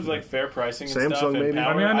would terms of fucking- like fair pricing and Samsung, stuff and maybe?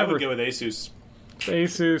 power, I mean, I I never- would go with Asus.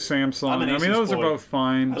 Asus, Samsung. I'm an I mean, Asus those are boy. both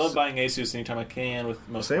fine. I love buying Asus anytime I can with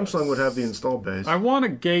most Samsung products. would have the install base. I want a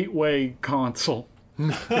gateway console.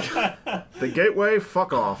 The gateway,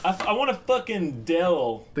 fuck off. I want a fucking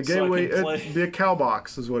Dell. The so I gateway, can play. it'd be a cow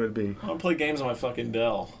box, is what it'd be. I want to play games on my fucking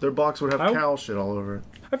Dell. Their box would have I- cow shit all over it.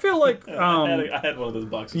 I feel like I had one of those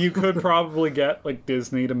boxes. you could probably get like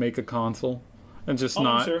Disney to make a console and just Oh,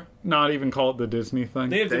 not sure. not even call it the Disney thing.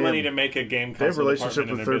 They have the Damn. money to make a game console. They have relationship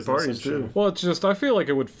department in with their third business, parties, I'm sure. too. Well, it's just I feel like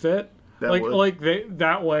it would fit. That would.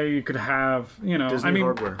 That way you could have Disney I mean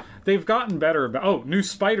hardware. they've gotten better about new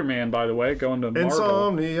Spider-Man by the way going to Marvel.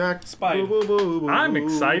 Insomniac. Spide. Boo, boo, boo, boo. I'm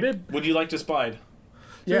excited. Would you like to spide?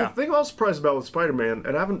 Yeah. The thing I was surprised about with Spider-Man,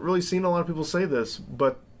 and I haven't really seen a lot of people say this,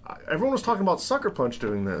 but everyone was talking about Sucker Punch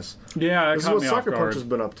doing this. Yeah, it This is caught what me Sucker off Punch guard. has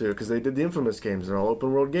been up to, because they did the Infamous games. They're all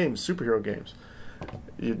open world games, superhero games.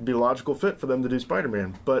 It'd be a logical fit for them to do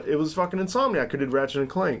Spider-Man. But it was fucking Insomniac who did Ratchet and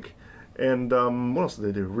Clank. And what else did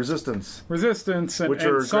they do? Resistance. Resistance and, Which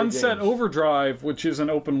are great Sunset games. Overdrive, which is an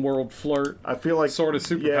open world flirt. I feel like Sort of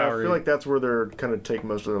Yeah, I superpowery. feel like that's where they're kind of take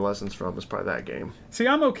most of their lessons from. Is probably that game. See,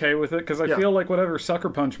 I'm okay with it because I Yeah. feel like whatever Sucker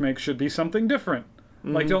Punch makes should be something different.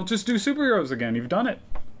 Mm-hmm. Like, don't just do superheroes again. You've done it.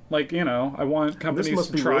 Like, you know, I want This companies must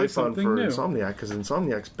to be try really fun something for new. Insomniac, because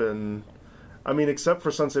Insomniac's been... I mean, except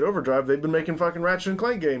for Sunset Overdrive, they've been making fucking Ratchet and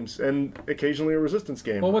Clank games, and occasionally a Resistance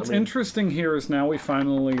game. Well, what's I mean, interesting here is now we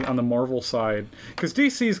finally, on the Marvel side, because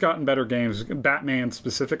DC's gotten better games, Batman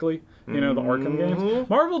specifically, you know, the Arkham games.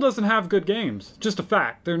 Marvel doesn't have good games. Just a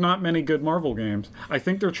fact. There are not many good Marvel games. I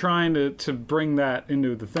think they're trying to bring that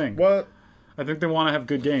into the thing. What? I think they want to have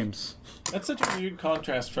good games. That's such a weird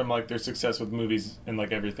contrast from like their success with movies and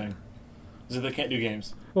like everything. Is that they can't do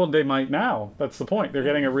games. Well, they might now. That's the point. They're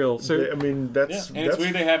getting a real... I mean, Yeah, that's... and it's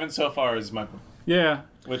weird they haven't so far as Michael. Yeah.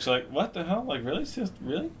 Which like what the hell? Like really?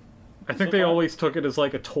 Really? I think So they far. always took it as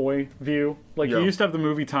like a toy view. Like Yeah. you used to have the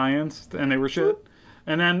movie tie-ins, and they were shit,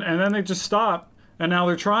 and then they just stopped, and now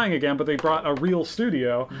they're trying again. But they brought a real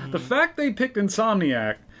studio. The fact they picked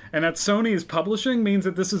Insomniac and that Sony is publishing means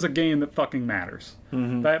that this is a game that fucking matters.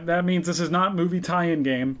 That means this is not movie tie-in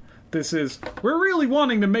game. This is we're really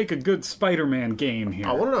wanting to make a good Spider-Man game here.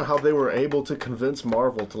 I want to know how they were able to convince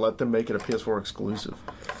Marvel to let them make it a PS4 exclusive.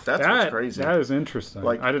 That's what's crazy. That is interesting.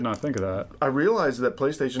 Like- I did not think of that. I realize that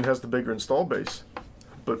PlayStation has the bigger install base,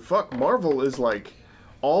 but fuck, Marvel is like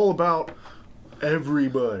all about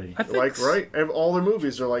everybody. I think Like, right? All their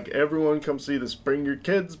movies are like, everyone come see this. Bring your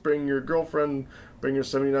kids, bring your girlfriend, bring your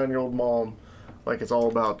 79-year-old mom. Like, it's all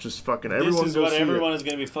about just fucking everyone. This is go what see everyone it. is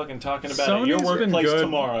going to be fucking talking about Sony's at your been workplace good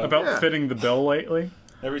tomorrow. about Yeah. fitting the bill lately.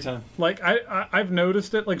 Every time. Like I've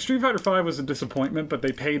noticed it. Like Street Fighter V was a disappointment, but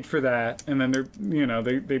they paid for that, and then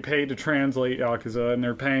they paid to translate Yakuza, and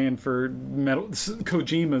they're paying for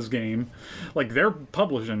Kojima's game. Like they're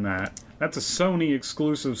publishing that. That's a Sony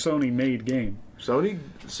exclusive, Sony made game.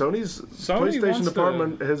 Sony's wants PlayStation to-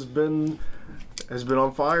 department has been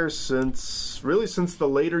on fire since the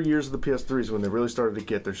later years of the PS3s when they really started to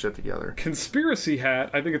get their shit together. Conspiracy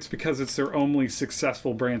hat. I think it's because it's their only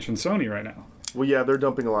successful branch in Sony right now. Well, yeah, they're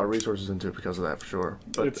dumping a lot of resources into it because of that for sure.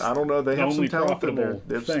 But It's I don't know. They The have some only talent in there. profitable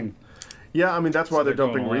They have some- thing. Yeah, I mean that's why So they're they're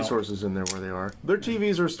going dumping all out. resources in there where they are. Their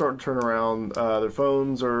TVs are starting to turn around. Their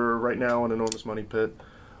phones are right now an enormous money pit,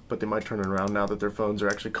 but they might turn it around now that their phones are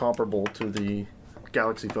actually comparable to the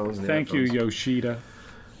Galaxy phones. And the Thank you, iPhones. Yoshida.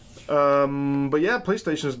 But yeah,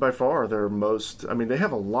 PlayStation is by far their most. I mean, they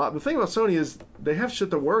have a lot. The thing about Sony is they have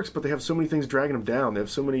shit that works, but they have so many things dragging them down. They have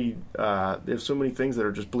so many. They have so many things that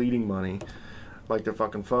are just bleeding money, like their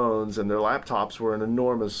fucking phones and their laptops were an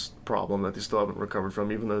enormous problem that they still haven't recovered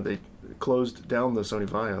from, even though they closed down the Sony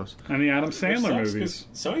Vios. And the Adam Which Sandler sucks, movies.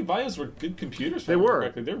 'cause Sony Bios were good computers. if They I remember were.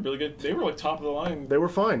 correctly. They were really good. They were like top of the line. They were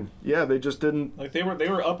fine. Yeah, they just didn't. Like they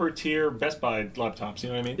were upper tier Best Buy laptops. You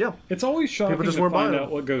know what I mean? Yeah. It's always shocking People just to weren't find buying out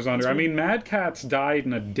them. what goes under. I mean, Mad Catz died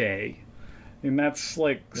in a day, and that's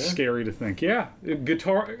like scary to think. Yeah,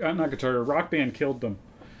 Rock Band killed them.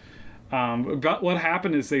 But what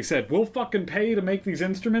happened is they said, we'll fucking pay to make these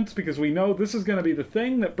instruments because we know this is going to be the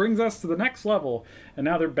thing that brings us to the next level, and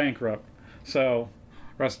now they're bankrupt. So,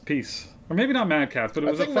 rest in peace. Or maybe not Mad Catz, but it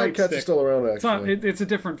I was a think fight Mad Catz stick. is still around. It's not. Actually, It's a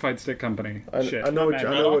different fight stick company. Shit. I know not what Mad I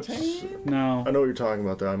know Catz. what's. No. I know what you're talking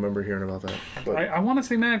about. Though I remember hearing about that. But I want to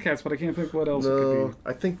say Mad Catz, but I can't think what else it no, could be.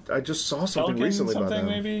 I think I just saw something Pelican recently about something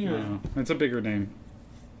them. maybe. Or No, it's a bigger name.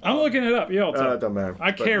 I'm looking it up. Yeah, I'll tell. It doesn't matter.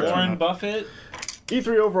 I But, care. Warren Buffett.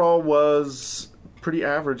 E3 overall was pretty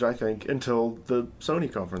average, I think, until the Sony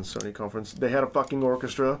conference. They had a fucking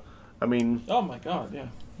orchestra. I mean, Oh my god, yeah,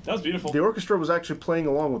 that was beautiful. the orchestra was actually playing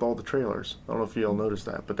along with all the trailers. I don't know if you all noticed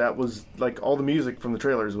that, but that was like all the music from the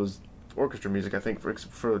trailers was orchestra music. I think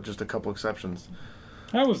for just a couple exceptions.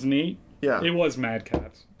 That was neat. Yeah. It was Mad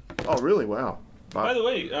Catz. Oh, really? Wow. By the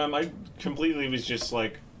way, I completely was just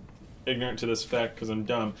like ignorant to this fact because I'm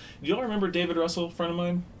dumb. Do y'all remember David Russell, friend of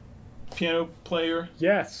mine, piano player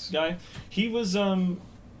Yes. guy? He was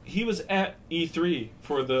at E3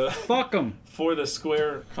 for the Fuck him.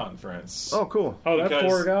 Square conference. Oh, cool. Oh, that Because-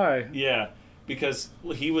 poor guy. Yeah, because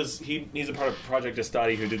he's a part of Project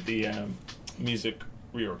Estati who did the music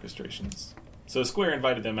reorchestrations. So Square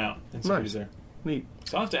invited them out, and so he was Nice. there. Neat.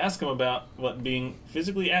 So I'll have to ask him about what being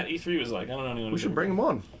physically at E3 was like. I don't know anyone. We who should did. bring him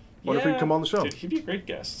on. What if he'd come on the show? Dude, he'd be a great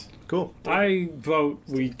guest. Cool. I vote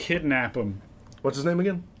we kidnap him. What's his name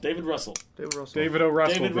again? David Russell. David Russell. David O.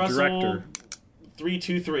 Russell, David the Russell, director.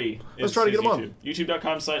 323. Let's try to get him on.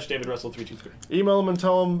 YouTube.com/David Russell 323. Email him and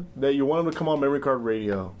tell him that you want him to come on Memory Card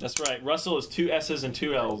Radio. That's right. Russell is 2 S's and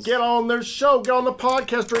 2 L's. Get on their show. Get on the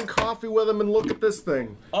podcast. Drink coffee with him and look at this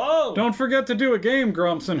thing. Oh! Don't forget to do a game,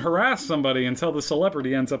 Grumps, and harass somebody until the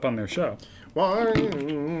celebrity ends up on their show. That's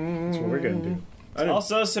That's what we're going to do.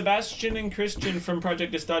 Also, Sebastian and Christian from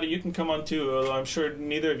Project Estati, you can come on too, although I'm sure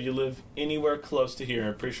neither of you live anywhere close to here.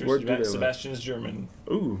 I'm pretty sure Where do they live? Sebastian is German.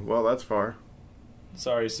 Ooh, well, that's far.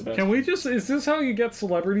 Sorry, Sebastian. Can we just? Is this how you get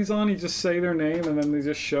celebrities on? You just say their name and then they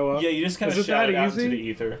just show up. Yeah, you just kind Is of it shout that it out easy? into the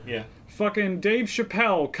ether. Yeah. Fucking Dave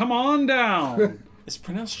Chappelle, come on down. It's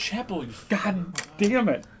pronounced Chapel. You God damn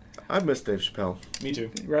it. I miss Dave Chappelle. Me too.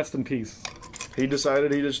 Rest in peace. He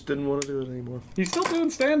decided he just didn't want to do it anymore. He's still doing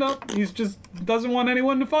stand up. He's just doesn't want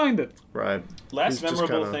anyone to find it. Right. Last He's just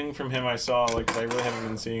memorable kinda- thing from him I saw, like, 'cause I really haven't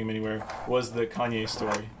been seeing him anywhere, was the Kanye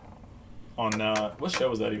story. On, what show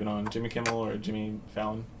was that even on? Jimmy Kimmel or Jimmy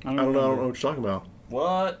Fallon? I don't know what you're talking about.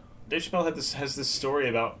 What? Dave Chappelle has this story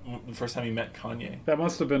about the first time he met Kanye. That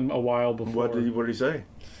must have been a while before. What did he say?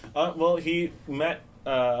 Well, he met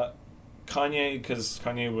Kanye because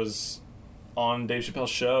Kanye was on Dave Chappelle's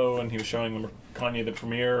show, and he was showing Kanye the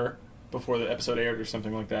premiere before the episode aired or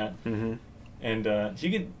something like that. Mm-hmm. And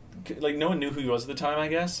he could, like, no one knew who he was at the time, I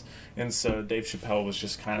guess. And so Dave Chappelle was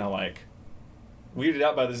just kind of like weirded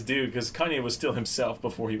out by this dude because Kanye was still himself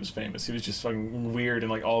before he was famous. He was just fucking weird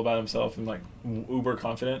and like all about himself and like uber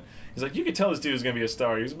confident. He's like, you could tell this dude was gonna be a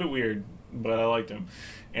star. He was a bit weird, but I liked him.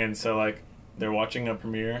 And so like they're watching a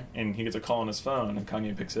premiere and he gets a call on his phone and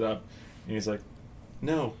Kanye picks it up and he's like,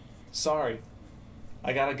 no, sorry,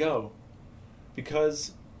 I gotta go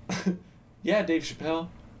because yeah, Dave Chappelle,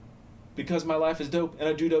 because my life is dope and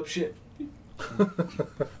I do dope shit.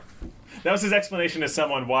 That was his explanation to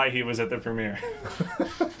someone why he was at the premiere.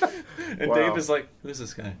 And Wow. Dave is like, who's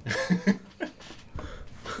this guy?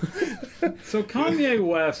 So Kanye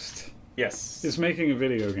West Yes. is making a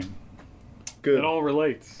video game. Good. It all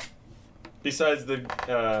relates. Besides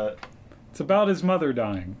the, It's about his mother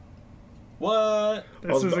dying. what?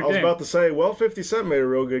 This is a I was game. about to say, well, 50 Cent made a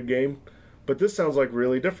real good game, but this sounds like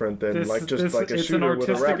really different than This- like just this- like a it's an shooter with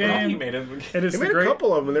a artistic rap. game. He made him. It is He the made a great.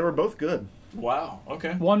 couple of them, and they were both good. Wow.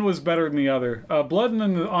 Okay. One was better than the other. Blood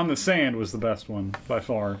on the Sand was the best one by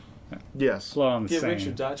far. Yes. Blood on the Get Sand. rich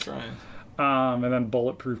or die trying. And then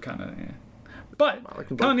Bulletproof kind of. Yeah. But I like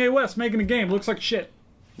them both. Kanye West making a game looks like shit.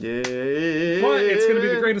 Yeah. But it's going to be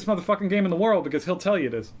the greatest motherfucking game in the world because he'll tell you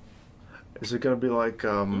it is. Is it going to be like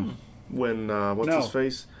when what's No. his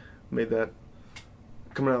face made that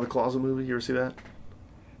coming out of the closet movie? You ever see that?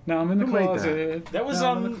 Now I'm in the Who made that? closet. That was,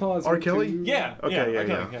 now I'm in the closet R. Kelly? too. Yeah. Okay, yeah.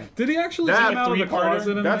 yeah. Okay. Did he actually That come out of the three-parter?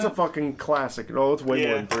 closet? In That's that? a fucking classic. Oh, it's way more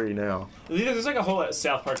Yeah. than 3 now. There's like a whole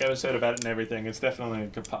South Park episode about it and everything. It's definitely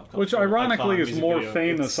a pop culture Which ironically icon, is music more video.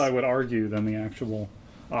 famous, It's- I would argue, than the actual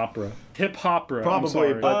opera. Hip opera.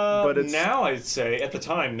 Probably, but it's now I'd say at the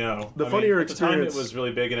time no. The I funnier mean, at the time it experience- was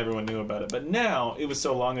really big and everyone knew about it. But now it was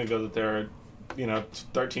so long ago that there are,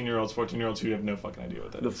 13-year-olds, 14-year-olds who have no fucking idea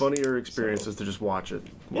what that the is. funnier experience is to just watch it,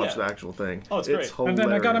 watch Yeah. the actual thing. Oh, it's great. And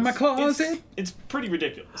then I got in my hilarious. closet. It's pretty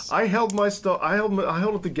ridiculous. I held my stuff. I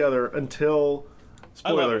held it together until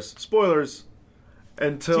I love spoilers.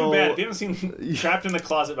 Until Too bad if you haven't seen Trapped in the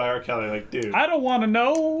Closet by R. Kelly. Like, dude, I don't want to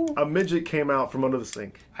know. a midget came out from under the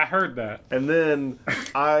sink. I heard that. And then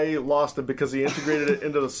I lost it because he integrated it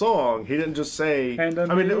into the song. He didn't just say. And a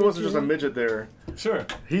I mean, it wasn't just a midget. midget there. sure.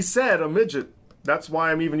 He said a midget. That's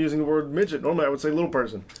why I'm even using the word midget. Normally I would say little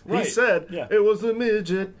person. Right. He said Yeah. it was the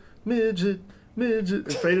midget, and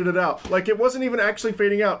faded it out. Like it wasn't even actually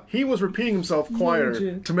fading out. He was repeating himself quieter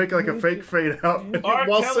Midget, to make like a fake fade out R.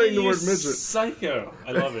 while Kelly saying the word is midget. psycho.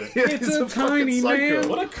 I love it. Yeah, It's he's a fucking tiny man.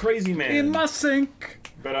 What a crazy man. In my sink.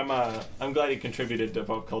 But I'm glad he contributed to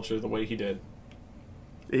pop culture the way he did.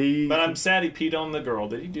 He But I'm sad he peed on the girl.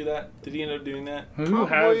 Did he do that? Did he end up doing that? Who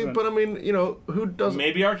probably, hasn't? but I mean, who doesn't?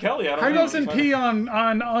 Maybe R. Kelly. I don't Who know. doesn't pee on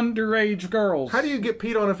underage girls? How do you get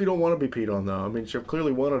peed on if you don't want to be peed on, though? I mean, she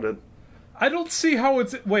clearly wanted it. I don't see how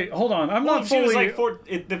it's. Wait, hold on. I'm Well, not if she was fully.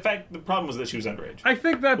 like the problem was that she was underage. I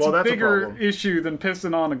think that's Well, a that's a bigger problem. issue than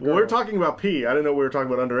pissing on a girl. Well, we're talking about pee. I didn't know we were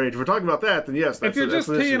talking about underage. If we're talking about that, then yes, that's If you're that's just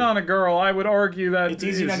an peeing issue. on a girl, I would argue that It's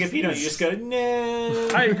easy to not get peed on. You just go, no.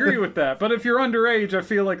 I agree with that, but if you're underage, I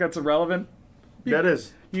feel like that's irrelevant. That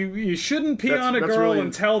is. You shouldn't pee That's- on a that's girl really-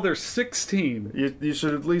 until they're 16. You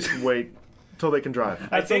should at least wait till they can drive.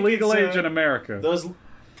 That's the think legal it's, age in America.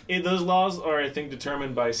 Those laws are, I think,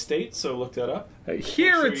 determined by state. So look that up. Here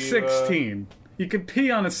sure it's you, 16. You can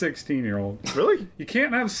pee on a 16-year-old. Really? You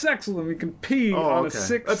can't have sex with them. You can pee Oh, on a okay.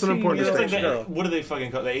 16-year-old. That's an important It's like distinction. the, what do they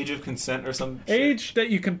fucking call it? The age of consent or some shit? Age that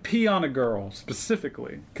you can pee on a girl,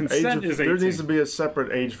 specifically. Age Consent of, is there 18. needs to be a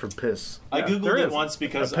separate age for piss. I Yeah, googled there it is. once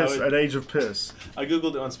because An age of piss. I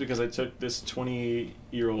googled it once because I took this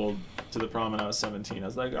 20-year-old to the prom when I was 17. I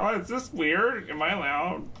was like, oh, is this weird? Am I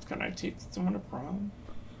allowed? Can I take someone to prom?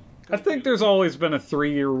 I think there's always been a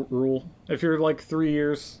 3-year rule. If you're like 3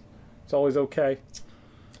 years, it's always okay.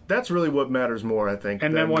 that's really what matters more, I think.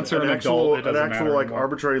 And then than once you're an actual, adult, it doesn't matter like anymore.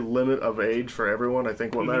 arbitrary limit of age for everyone. I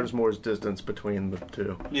think what matters more is distance between the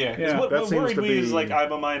two. Yeah. 'Cause Yeah. What That seems worried to me is be- like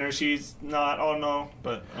I'm a minor, she's not. Oh no,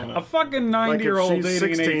 but I don't know. A fucking Like if 90-year-old she's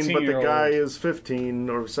dating 16, an but the 18-year-old. guy is 15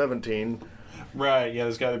 or 17, Right? Yeah.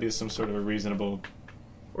 There's got to be some sort of a reasonable.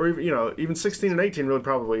 or even even 16 and 18 really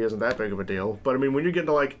probably isn't that big of a deal. But I mean, when you're getting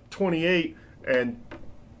to like 28 and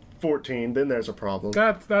 14, then there's a problem.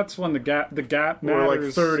 That's when the gap Or like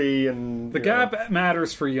matters. 30 and The gap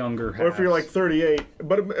matters for younger. Or if you're like 38,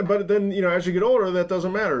 but then as you get older, that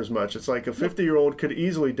doesn't matter as much. It's like a 50-year-old could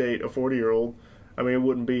easily date a 40-year-old. I mean, it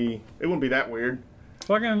wouldn't be that weird.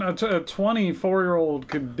 fucking a 24-year-old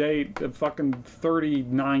could date a fucking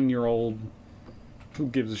 39-year-old. Who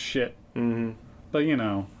gives a shit? Mm-hmm.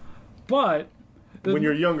 But When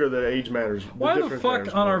you're younger, the age matters. why the difference fuck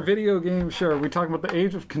matters on our more. video game show are we talking about the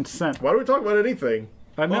age of consent? Why do we talk about anything?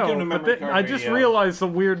 I Welcome to know, but Memory Card I just Radio. realized the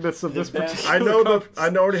weirdness of this best- particular. I know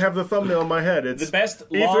conversation. I already have the thumbnail in my head. It's The best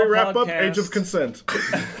law E3 wrap up. podcast. Age of consent.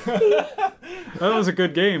 That was a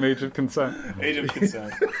good game, Age of Consent. Age of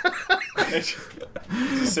consent. It's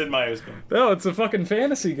a Sid Meier's game. No, it's a fucking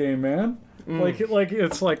fantasy game, man.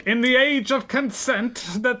 It's like in the age of consent,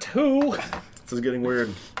 the two. This is getting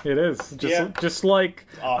weird. It is Yeah. just like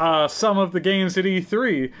some of the games at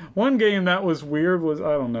E3. One game that was weird was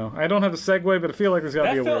I don't know. I don't have a segue, but I feel like there's got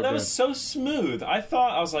to be a weird That game. was so smooth. I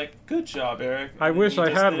was like, good job, Eric. I And wish then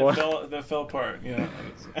I had one. That fell apart. Yeah.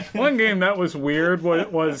 One game that was weird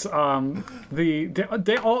was the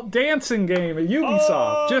dancing game at Ubisoft.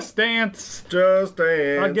 Oh! Just Dance Just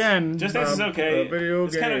dance. again. Just Dance is okay. a video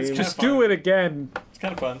It's kinda- it's game. kinda Just fun. do it again. It's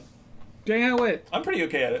kind of fun. Do it. I'm pretty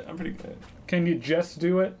okay at it. I'm pretty good at it. Can you just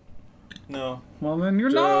do it? No. Well, then you're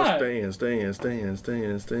Just not. dance, dance, dance,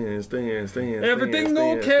 dance, dance, dance, dance. Everything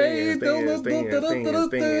dance, okay? Dance, dance,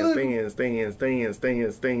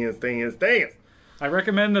 dance, dance, dance, dance. I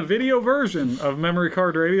recommend the video version of Memory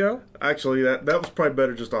Card Radio. Actually, that was probably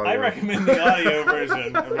better just audio. I recommend the audio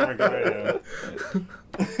version of Memory Card Radio.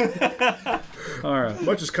 All right.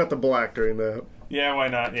 Might just cut the black during that. Yeah, why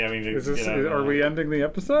not? Yeah, I mean, Is this? Are we ending the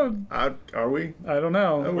episode? Are we? I don't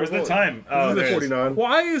know. Where's the time? Oh, This is there it is. 49.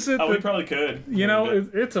 Why is it Oh, we that probably could.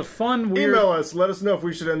 it's a fun weird? Email us. Let us know if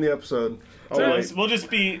we should end the episode. We'll just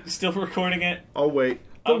be still recording it. I'll wait.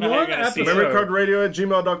 I don't know how one you're gonna see episode- it.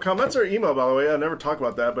 MemoryCardRadio@gmail.com. That's our email, by the way. I never talk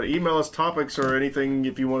about that, but email us topics or anything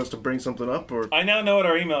if you want us to bring something up. Or I now know what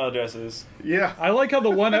our email address is. yeah, I like how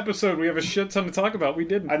the one episode we have a shit ton to talk about. We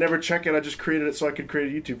didn't. I never check it. I just created it so I could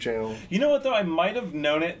create a YouTube channel. You know what, though? I might have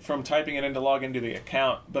known it from typing it in to log into the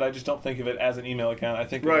account, but I just don't think of it as an email account. I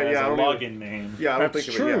think of Right, it as yeah, I a don't login name. Yeah, I don't That's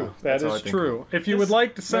think true. of it. Yeah, That That's how I is think true. If you would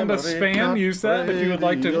like to send us spam, use that. If you would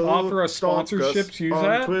like to offer us sponsorships, use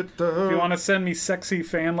that. If you want to send me sexy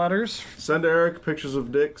fan letters, send Eric pictures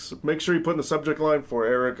of dicks. Make sure you put in the subject line for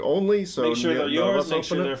Eric only. So Make sure none they're of yours. us Make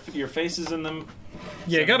sure open it. your face is in them.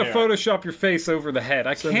 yeah, you got to Eric. Photoshop your face over the head.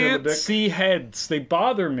 I Send him a can't dick. see heads; they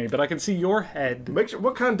bother me, but I can see your head. Make sure.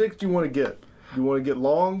 What kind of dick do you want to get? You want to get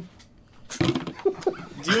long?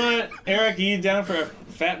 Do you want Eric you down for a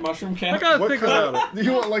fat mushroom I cap? gotta What think kind about it. of?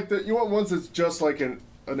 You want like the? You want ones that's just like an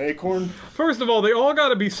acorn? First of all, they all got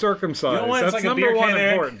to be circumcised. You don't want That's it's like a number beer one can,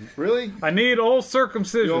 Eric? important. Really? I need all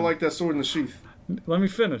circumcision. You don't like that sword in the sheath? Let me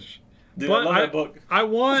finish. Dude, But I love that book. I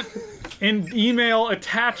want in email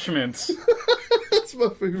attachments. That's my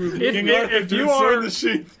favorite.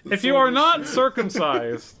 If you are not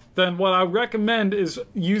circumcised, then what I recommend is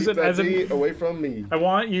use Keep it as that a. D away from me. I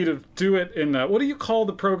want you to do it in what do you call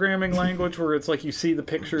the programming language where it's like you see the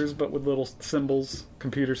pictures but with little symbols,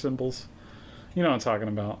 computer symbols. You know what I'm talking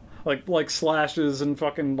about. Like slashes and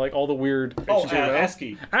fucking like all the weird Oh,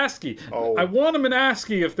 ASCII. ASCII. Oh. I want them in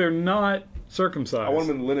ASCII if they're not circumcised. I want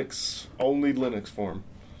them in Linux, only Linux form.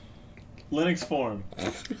 Linux form.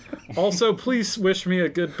 Also, please wish me a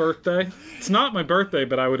good birthday. It's not my birthday,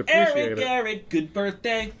 but I would appreciate Eric, good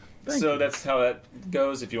birthday. So you. that's how that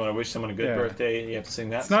goes. If you want to wish someone a good Yeah. birthday, you have to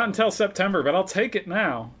sing that. It's not until September, but I'll take it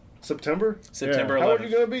now. September? September Yeah. How 11th. old are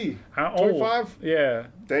you gonna be? How old? 25? Yeah.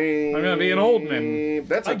 Dang. I'm gonna be an old man.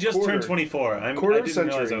 That's a I just quarter. turned 24. I Quarter of a didn't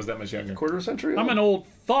realize century. I was that much younger. Quarter of a century. I'm old? an old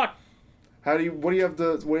fuck. What do you have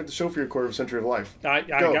to show for your quarter of a century of life?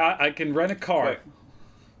 I can rent a car. Wait.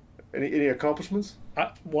 Any accomplishments?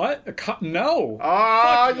 What? No.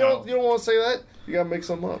 You no. don't want to say that. You gotta make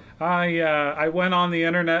some up. I went on the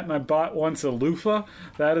internet and I bought once a loofah.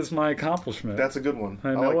 That is my accomplishment. That's a good one.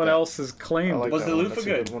 and I no like one that. else has claimed I like it. Was that the one. loofah That's a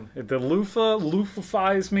good? one. The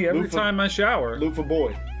loofah me every Loofah- time I shower. Loofah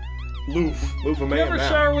boy. Loof. Loofah man. You ever now.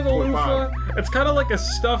 shower with a 25. loofah? It's kind of like a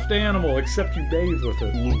stuffed animal, except you bathe with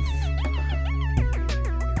it. Loof.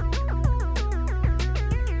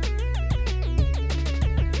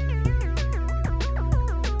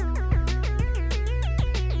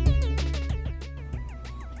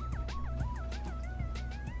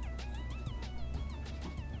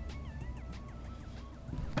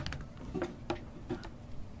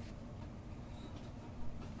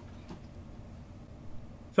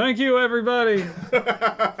 Thank you, everybody. What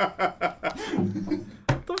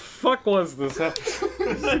the fuck was this episode?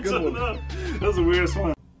 I don't know. That was the weirdest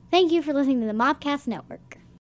one. Thank you for listening to the Mobcast Network.